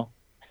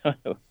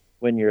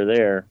 when you're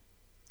there.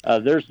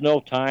 There's no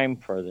time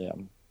for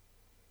them.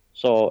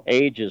 So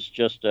age is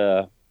just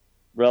a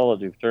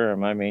relative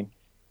term. I mean,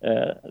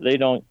 they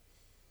don't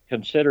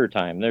consider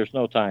time. There's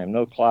no time,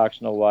 no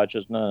clocks, no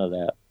watches, none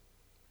of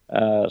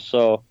that.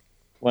 So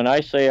when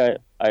I say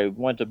I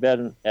went to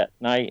bed at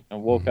night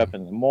and woke up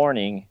in the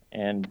morning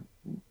and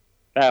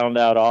found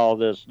out all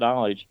this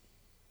knowledge,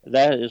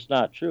 that is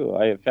not true.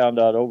 I have found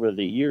out over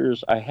the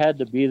years I had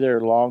to be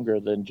there longer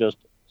than just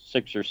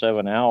 6 or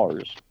 7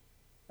 hours.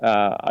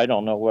 I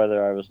don't know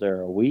whether I was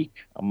there a week,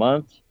 a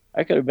month.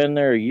 I could have been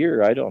there a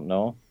year. I don't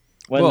know.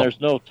 When there's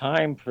no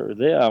time for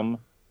them,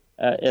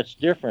 it's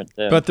different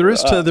than. But there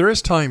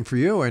is time for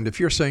you. And if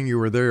you're saying you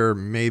were there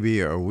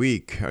maybe a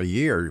week, a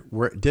year,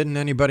 didn't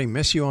anybody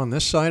miss you on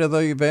this side of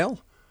the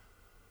veil?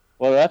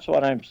 Well, that's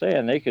what I'm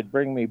saying. They could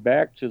bring me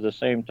back to the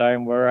same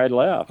time where I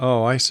left.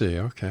 Oh, I see.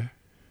 Okay.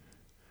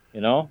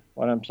 You know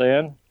what I'm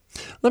saying?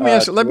 Let me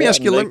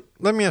ask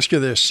you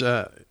this.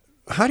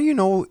 How do you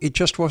know it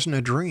just wasn't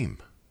a dream?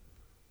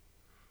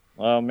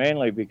 Well,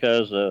 mainly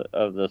because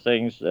of the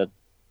things that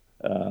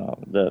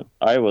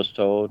I was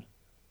told,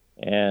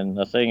 and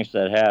the things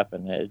that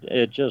happened.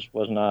 It just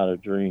was not a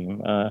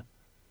dream. If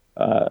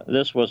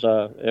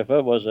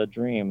it was a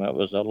dream, it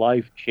was a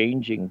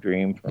life-changing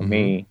dream for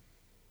me.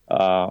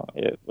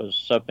 It was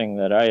something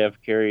that I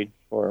have carried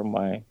for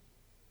my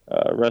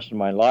rest of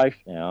my life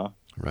now.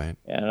 Right.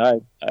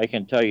 And I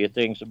can tell you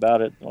things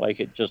about it like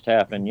it just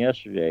happened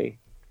yesterday.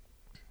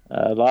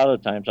 A lot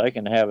of times I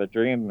can have a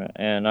dream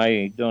and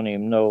I don't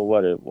even know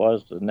what it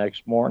was the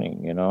next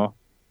morning,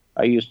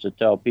 I used to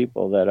tell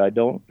people that I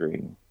don't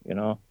dream,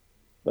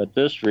 But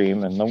this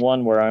dream and the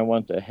one where I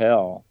went to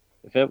hell,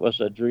 if it was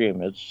a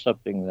dream, it's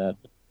something that,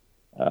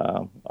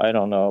 I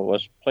don't know,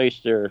 was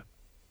placed there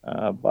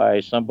by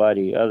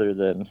somebody other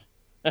than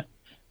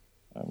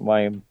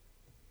my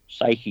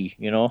psyche,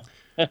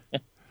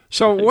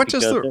 So what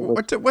does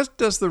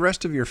the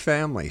rest of your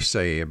family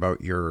say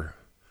about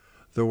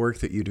the work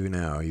that you do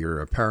now? You're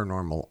a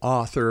paranormal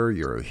author,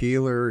 you're a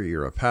healer,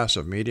 you're a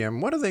passive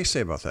medium. What do they say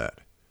about that?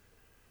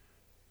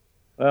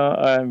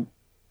 Well,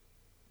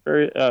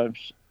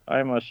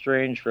 I'm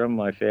estranged from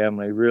my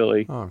family,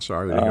 really. Oh, I'm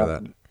sorry to hear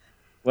that.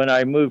 When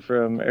I moved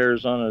from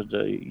Arizona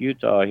to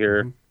Utah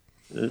here,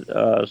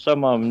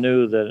 some of them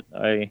knew that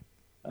I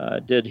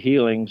did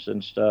healings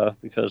and stuff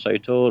because I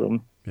told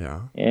them.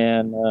 Yeah.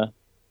 And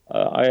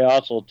I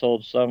also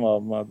told some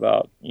of them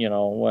about,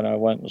 when I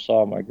went and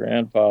saw my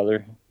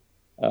grandfather,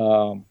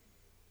 um,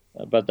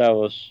 but that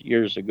was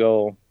years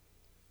ago.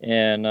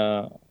 And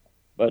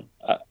but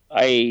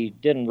I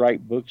didn't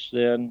write books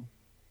then.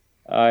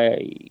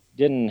 I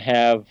didn't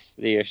have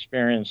the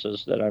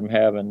experiences that I'm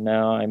having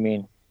now. I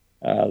mean,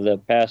 the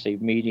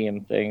passive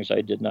medium things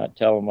I did not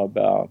tell them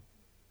about.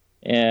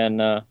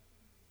 And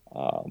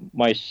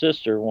my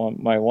sister,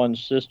 my one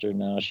sister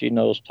now, she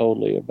knows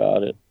totally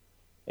about it.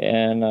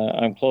 And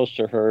I'm close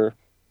to her.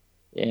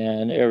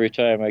 And every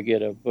time I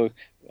get a book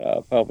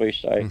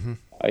published,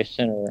 I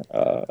send her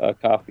a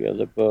copy of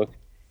the book.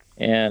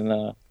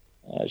 And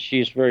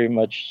she's very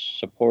much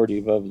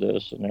supportive of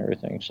this and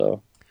everything.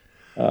 So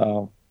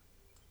uh,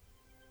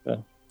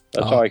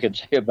 that's all I can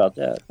say about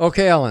that.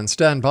 Okay, Alan,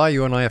 stand by.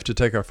 You and I have to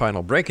take our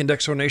final break. And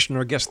Exonation,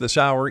 our guest this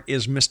hour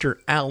is Mr.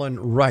 Alan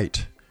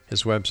Wright.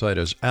 His website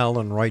is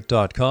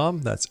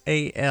alanwright.com. That's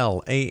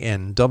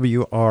ALANWRIGHT.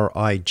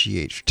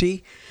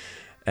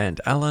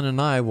 And Alan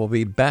and I will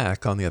be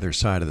back on the other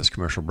side of this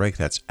commercial break.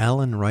 That's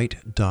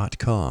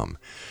alanwright.com.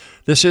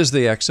 This is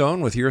the X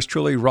Zone with yours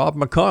truly, Rob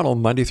McConnell,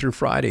 Monday through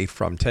Friday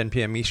from 10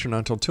 p.m. Eastern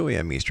until 2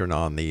 a.m. Eastern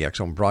on the X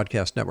Zone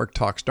Broadcast Network,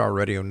 Talkstar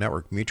Radio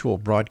Network, Mutual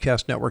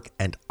Broadcast Network,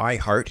 and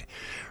iHeart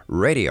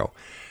Radio,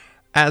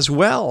 as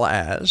well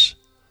as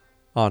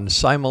on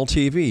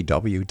SimulTV,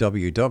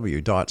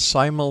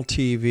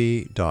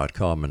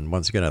 www.simultv.com. And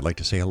once again, I'd like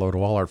to say hello to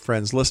all our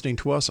friends listening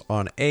to us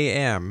on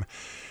AM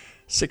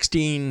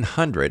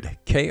 1600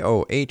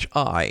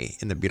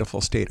 KOHI in the beautiful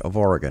state of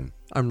Oregon.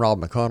 I'm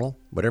Rob McConnell.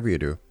 Whatever you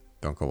do,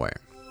 don't go away.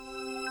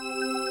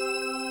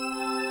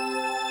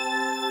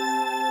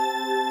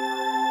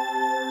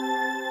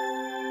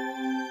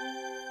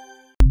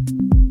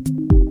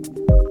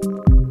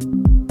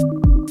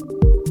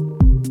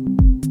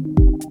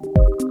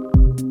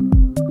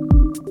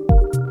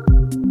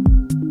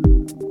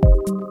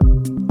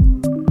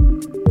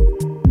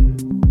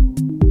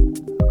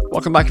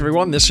 Welcome back,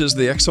 everyone. This is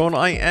the X Zone.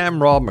 I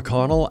am Rob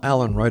McConnell.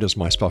 Alan Wright is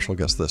my special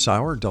guest this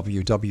hour.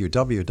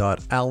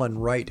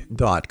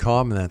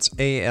 www.alanwright.com, and that's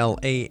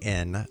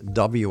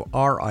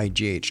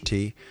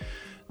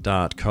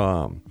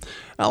ALANWRIGHT.com.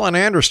 Alan,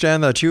 I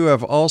understand that you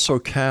have also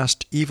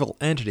cast evil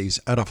entities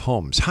out of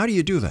homes. How do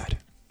you do that?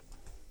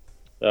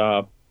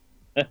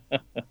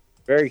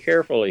 Very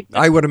carefully.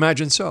 I would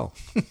imagine so.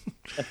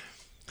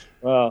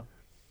 Well,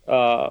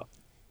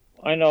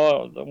 I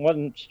know the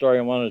one story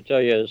I want to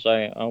tell you is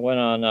I went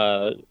on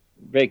a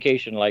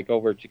vacation, like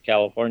over to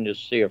California to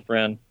see a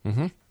friend,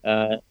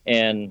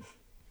 and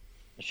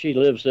she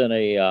lives in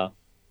a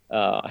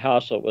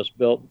house that was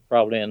built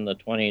probably in the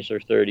 20s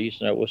or 30s,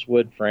 and it was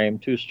wood frame,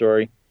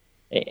 2-story.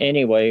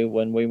 Anyway,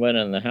 when we went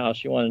in the house,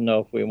 she wanted to know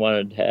if we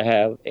wanted to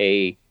have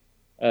a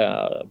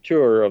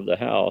tour of the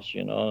house,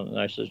 and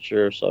I said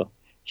sure. So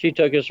she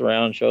took us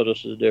around, showed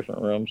us the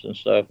different rooms and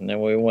stuff, and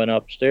then we went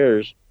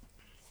upstairs.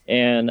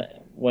 And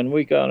when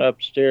we got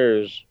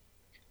upstairs,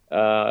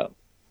 there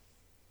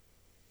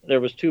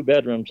was 2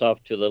 bedrooms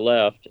off to the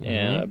left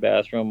and a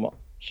bathroom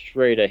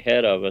straight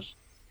ahead of us.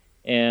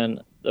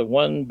 And the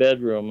one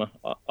bedroom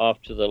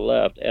off to the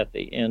left at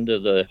the end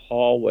of the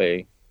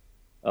hallway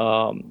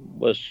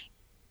was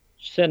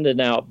sending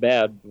out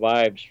bad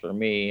vibes for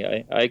me.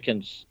 I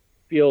can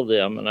feel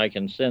them and I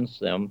can sense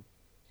them.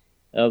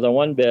 The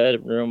one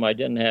bedroom I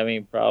didn't have any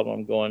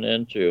problem going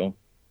into,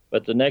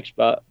 but the next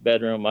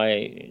bedroom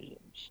I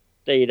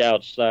stayed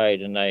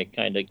outside and I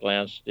kind of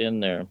glanced in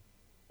there.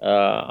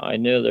 I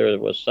knew there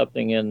was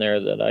something in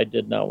there that I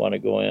did not want to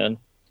go in.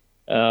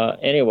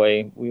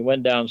 Anyway, we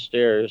went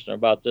downstairs, and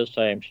about this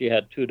time she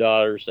had 2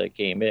 daughters that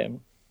came in.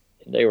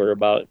 They were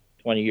about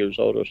 20 years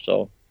old or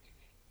so.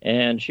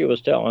 And she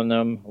was telling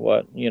them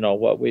what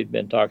we'd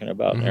been talking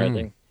about and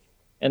everything.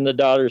 And the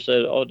daughter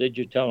said, "Oh, did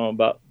you tell them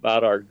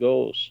about our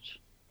ghost?"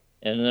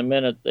 And the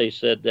minute they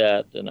said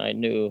that, then I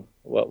knew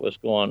what was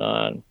going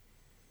on.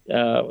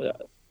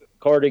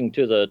 According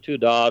to the 2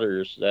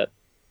 daughters, that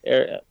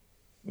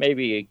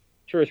maybe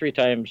 2 or 3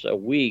 times a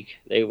week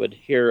they would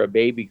hear a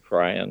baby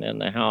crying in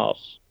the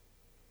house.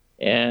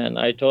 And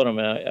I told them,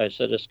 I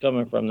said, "It's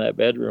coming from that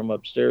bedroom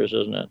upstairs,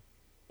 isn't it?"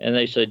 And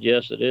they said,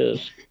 "Yes, it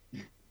is."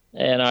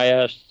 And I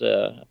asked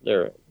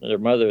their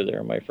mother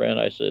there, my friend,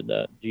 I said,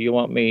 "Do you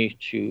want me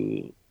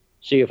to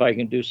see if I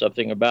can do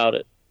something about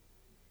it?"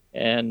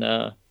 And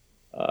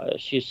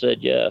she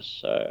said,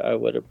 "Yes, I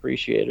would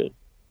appreciate it."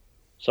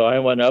 So I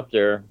went up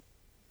there,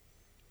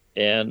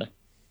 and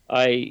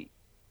I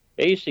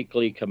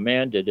basically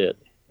commanded it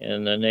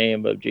in the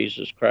name of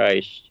Jesus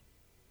Christ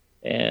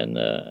and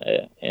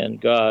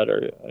God,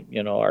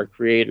 our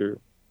Creator,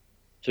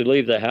 to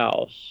leave the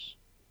house.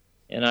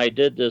 And I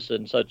did this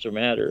in such a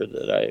manner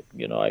that I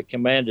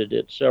commanded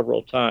it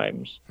several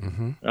times.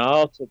 And I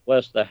also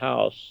blessed the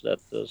house that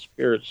the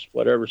spirits,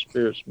 whatever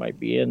spirits might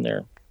be in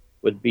there,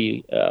 would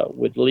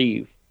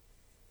leave.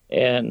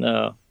 And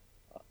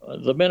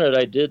the minute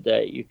I did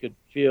that, you could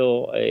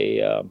feel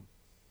a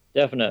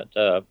definite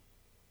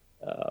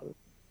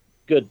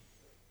good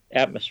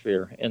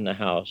atmosphere in the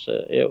house.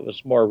 It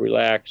was more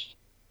relaxed.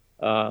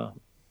 But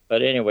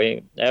but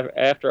anyway,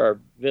 after our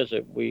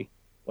visit, we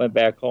went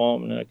back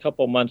home, and a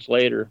couple months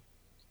later,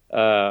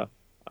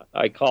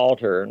 I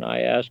called her and I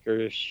asked her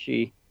if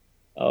she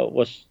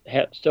was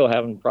still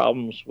having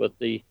problems with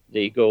the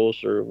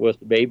ghost or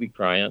with the baby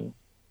crying.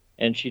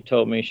 And she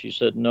told me, she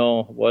said,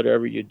 no,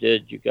 whatever you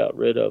did, you got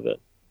rid of it.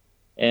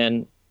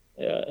 And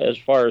as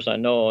far as I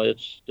know,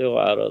 it's still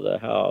out of the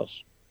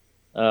house.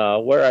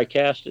 Where I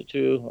cast it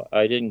to,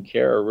 I didn't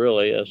care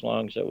really, as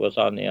long as it was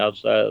on the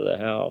outside of the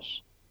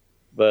house.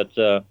 But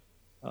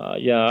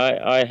yeah,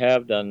 I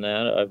have done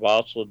that. I've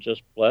also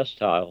just blessed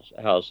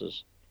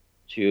houses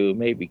to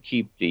maybe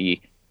keep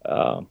the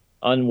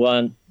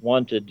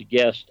unwanted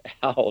guest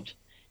out,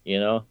 you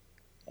know.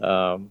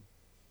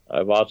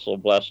 I've also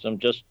blessed them.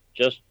 Just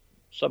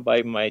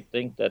somebody might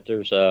think that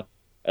there's a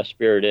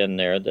spirit in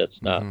there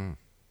that's not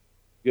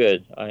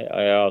good.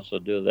 I also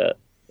do that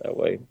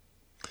way.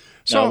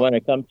 So, now, when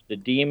it comes to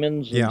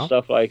demons and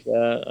stuff like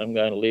that, I'm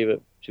going to leave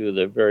it to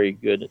the very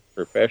good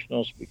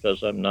professionals,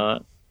 because I'm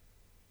not.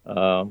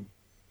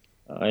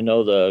 I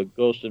know the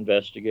ghost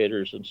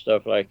investigators and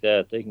stuff like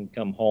that, they can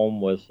come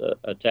home with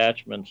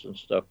attachments and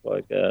stuff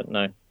like that.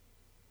 And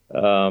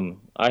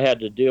I had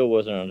to deal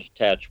with an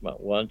attachment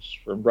once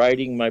from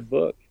writing my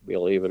book,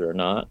 believe it or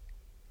not.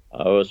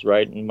 I was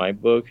writing my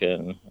book,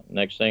 and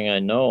next thing I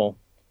know,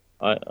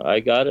 I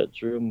got it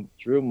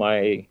through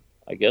my,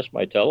 I guess,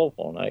 my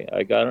telephone.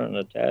 I got an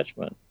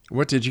attachment.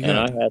 What did you get? And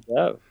I had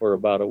that for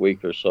about a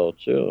week or so,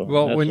 too.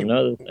 Well,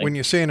 when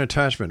you say an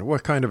attachment,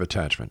 what kind of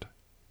attachment?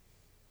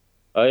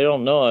 I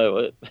don't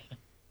know.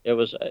 It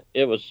was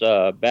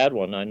a bad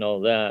one. I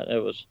know that.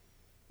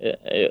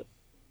 It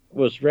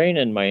was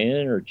draining my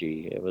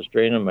energy. It was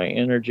draining my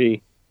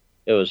energy.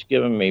 It was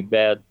giving me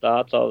bad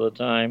thoughts all the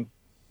time.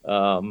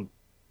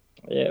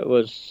 It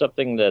was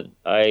something that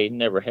I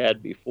never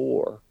had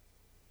before.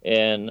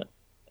 And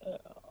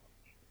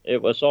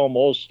it was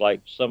almost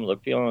like some of the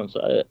feelings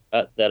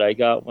that I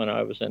got when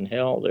I was in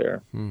hell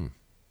there.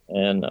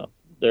 And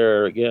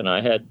there again, I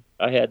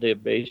had to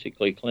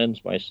basically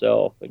cleanse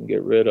myself and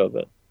get rid of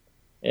it.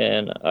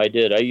 And I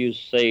did. I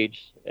used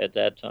sage at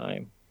that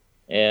time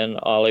and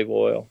olive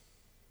oil.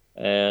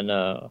 And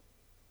I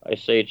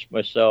saged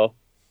myself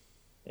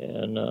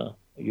and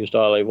used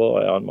olive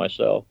oil on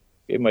myself.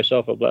 Gave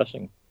myself a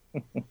blessing.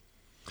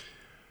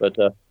 But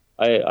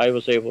I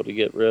was able to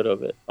get rid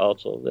of it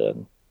also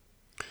then.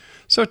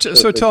 So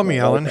tell me,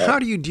 Alan, how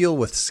do you deal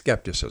with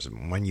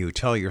skepticism when you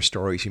tell your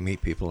stories, you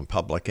meet people in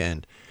public,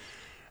 and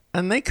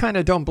they kind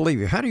of don't believe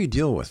you? How do you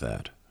deal with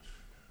that?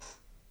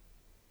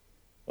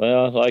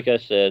 Well, like I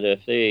said,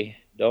 if they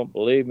don't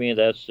believe me,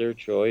 that's their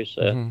choice.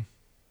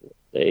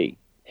 They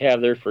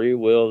have their free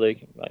will.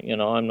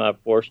 I'm not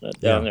forcing it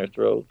down their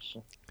throats.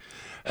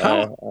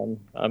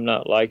 I'm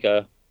not like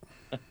a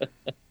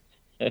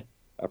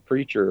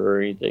preacher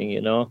or anything,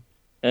 you know.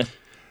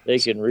 They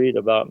can read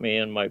about me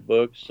in my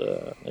books.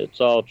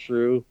 It's all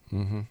true.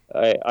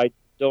 I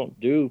don't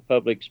do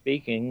public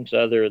speakings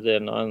other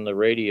than on the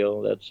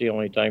radio. That's the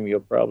only time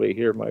you'll probably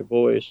hear my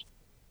voice.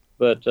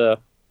 But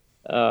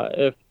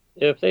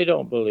if they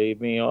don't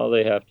believe me, all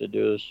they have to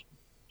do is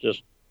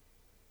just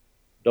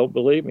don't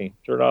believe me.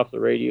 Turn off the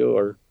radio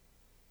or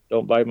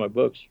don't buy my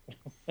books.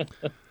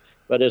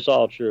 But it's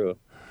all true.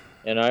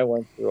 And I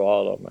went through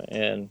all of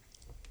them.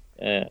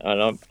 And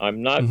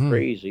I'm not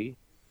crazy.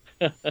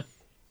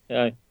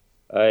 I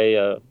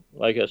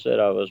like I said,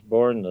 I was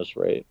born this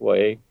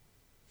way.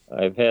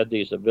 I've had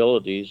these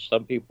abilities.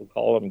 Some people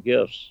call them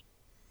gifts.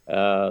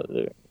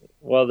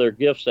 They're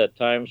gifts at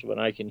times when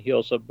I can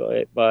heal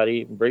somebody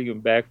and bring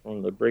them back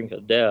from the brink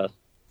of death.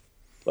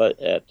 But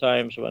at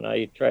times when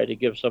I try to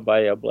give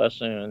somebody a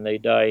blessing and they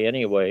die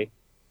anyway,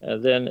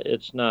 then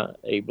it's not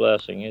a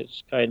blessing.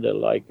 It's kind of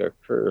like a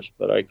curse,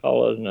 but I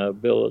call it an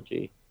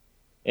ability.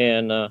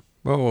 And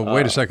well,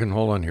 wait a second.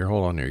 Hold on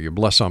here. You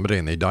bless somebody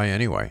and they die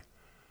anyway.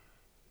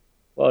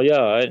 Well,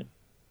 yeah,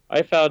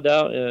 I found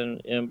out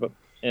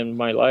in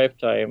my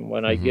lifetime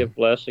when I give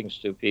blessings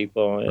to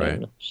people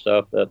and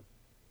stuff that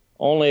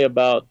only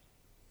about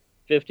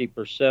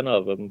 50%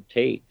 of them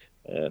take,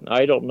 and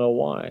I don't know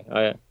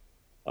why.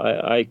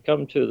 I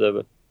come to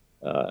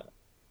the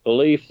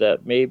belief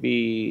that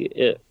maybe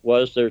it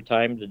was their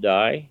time to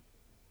die,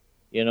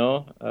 you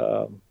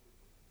know,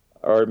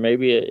 or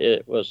maybe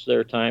it was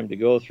their time to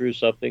go through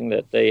something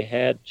that they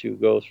had to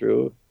go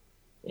through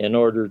in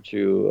order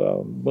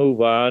to move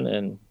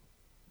on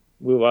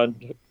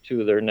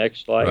to their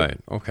next life. Right,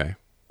 okay.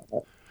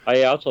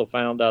 I also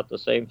found out the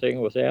same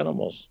thing with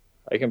animals.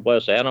 I can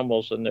bless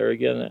animals, and there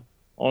again,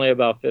 only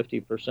about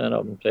 50%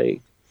 of them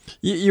take.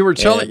 You were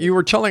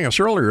telling us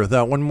earlier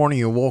that one morning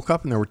you woke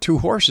up and there were 2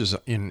 horses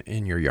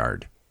in your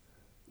yard.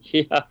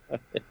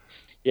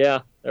 Yeah,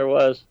 there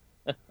was.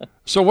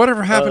 So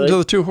whatever happened to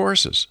the 2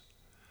 horses?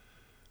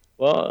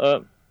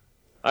 Well,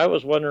 I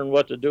was wondering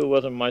what to do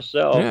with them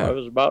myself. Yeah. I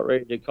was about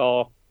ready to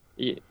call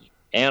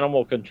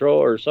animal control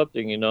or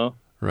something, you know.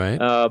 Right.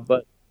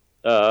 But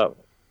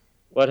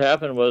what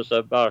happened was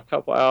about a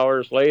couple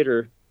hours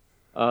later,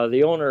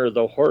 the owner of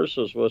the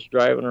horses was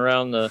driving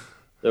around the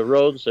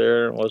roads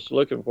there and was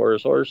looking for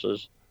his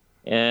horses.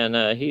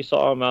 and he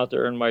saw him out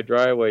there in my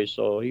driveway,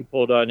 so he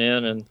pulled on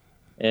in,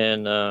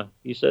 and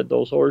he said,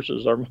 "Those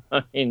horses are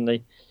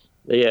mine."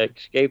 They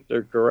escaped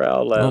their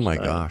corral last night. Oh my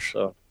gosh!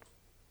 So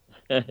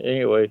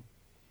anyway,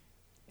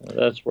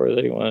 that's where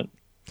they went.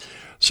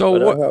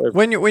 So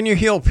when you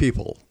heal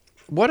people,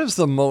 what is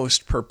the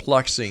most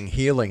perplexing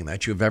healing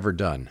that you've ever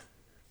done?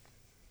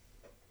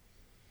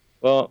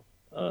 Well,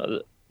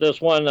 this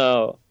one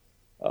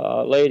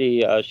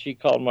lady, she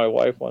called my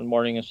wife one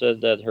morning and said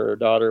that her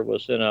daughter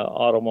was in an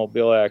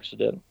automobile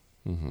accident,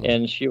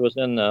 and she was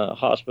in the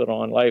hospital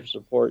on life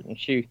support, and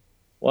she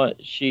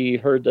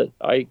heard that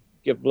I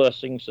give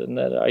blessings and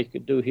that I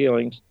could do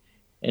healings,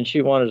 and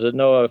she wanted to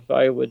know if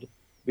I would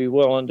be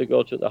willing to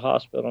go to the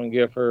hospital and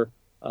give her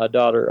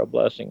daughter a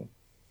blessing.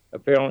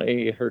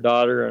 Apparently, her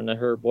daughter and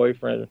her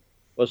boyfriend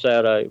was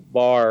at a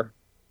bar,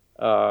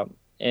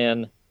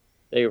 and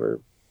they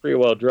were pretty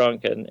well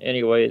drunk, and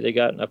anyway, they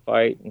got in a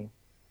fight, and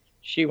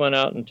she went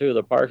out into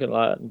the parking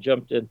lot and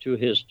jumped into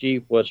his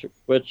Jeep,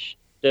 which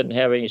didn't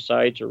have any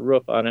sides or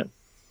roof on it,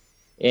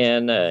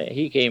 and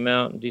he came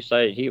out and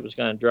decided he was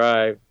going to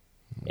drive,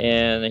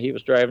 and he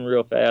was driving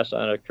real fast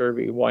on a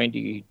curvy,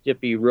 windy,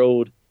 dippy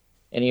road,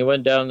 and he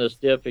went down this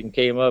dip and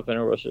came up, and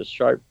there was a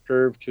sharp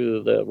curve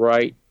to the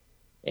right,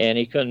 and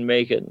he couldn't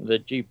make it, and the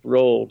Jeep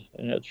rolled,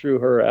 and it threw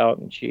her out,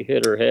 and she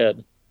hit her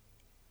head,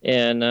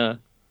 and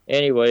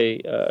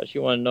anyway, she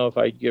wanted to know if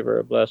I'd give her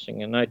a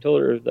blessing, and I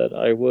told her that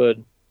I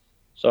would.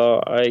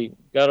 So I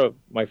got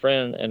my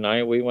friend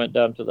and we went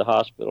down to the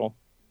hospital.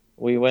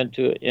 We went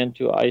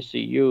into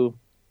ICU.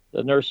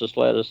 The nurses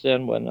let us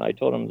in when I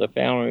told them the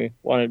family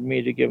wanted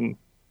me to give them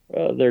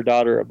their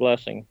daughter a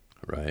blessing.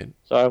 Right.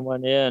 So I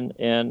went in,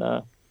 and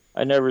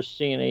I never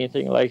seen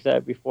anything like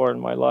that before in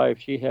my life.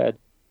 She had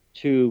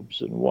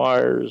tubes and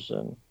wires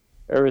and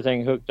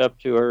everything hooked up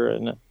to her,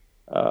 and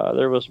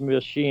there was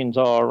machines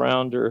all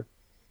around her.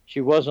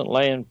 She wasn't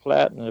laying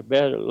flat in the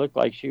bed. It looked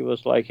like she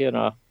was like in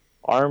a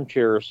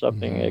armchair or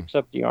something,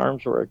 except the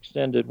arms were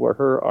extended where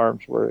her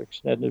arms were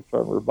extended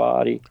from her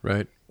body.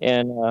 Right.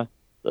 And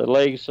the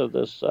legs of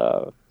this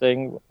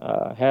thing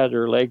had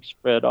her legs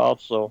spread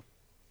also.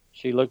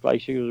 She looked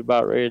like she was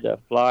about ready to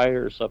fly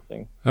or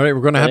something. All right, we're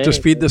going to have to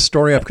speed this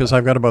story up because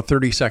I've got about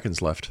 30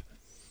 seconds left.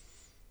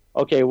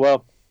 Okay,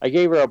 well, I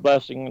gave her a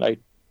blessing. I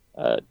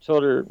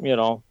told her,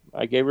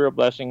 I gave her a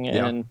blessing.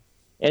 Yeah. And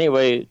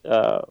anyway,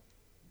 to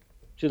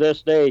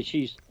this day,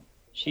 she's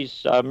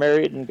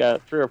married and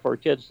got 3 or 4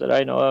 kids that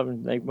I know of,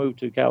 and they moved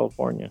to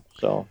California.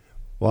 So,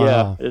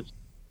 wow. Yeah,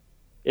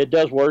 it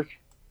does work.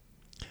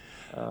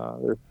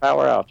 There's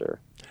power out there.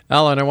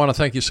 Alan, I want to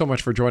thank you so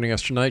much for joining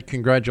us tonight.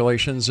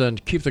 Congratulations,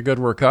 and keep the good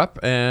work up.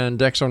 And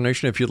Exo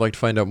Nation, if you'd like to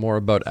find out more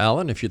about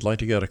Alan, if you'd like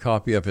to get a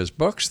copy of his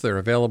books, they're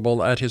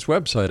available at his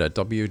website at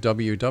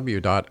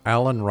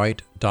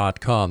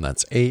www.alanwright.com.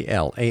 That's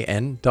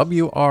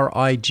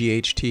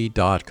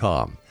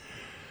ALANWRIGHT.com.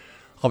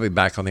 I'll be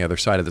back on the other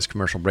side of this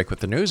commercial break with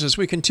the news as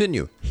we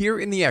continue here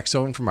in the X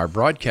Zone from our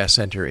broadcast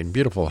center in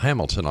beautiful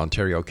Hamilton,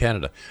 Ontario,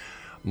 Canada.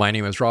 My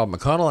name is Rob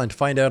McConnell, and to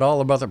find out all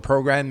about the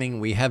programming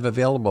we have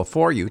available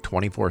for you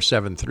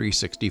 24/7,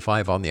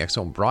 365 on the X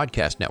Zone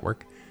Broadcast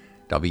Network,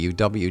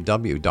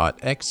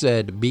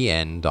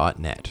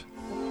 www.xzbn.net.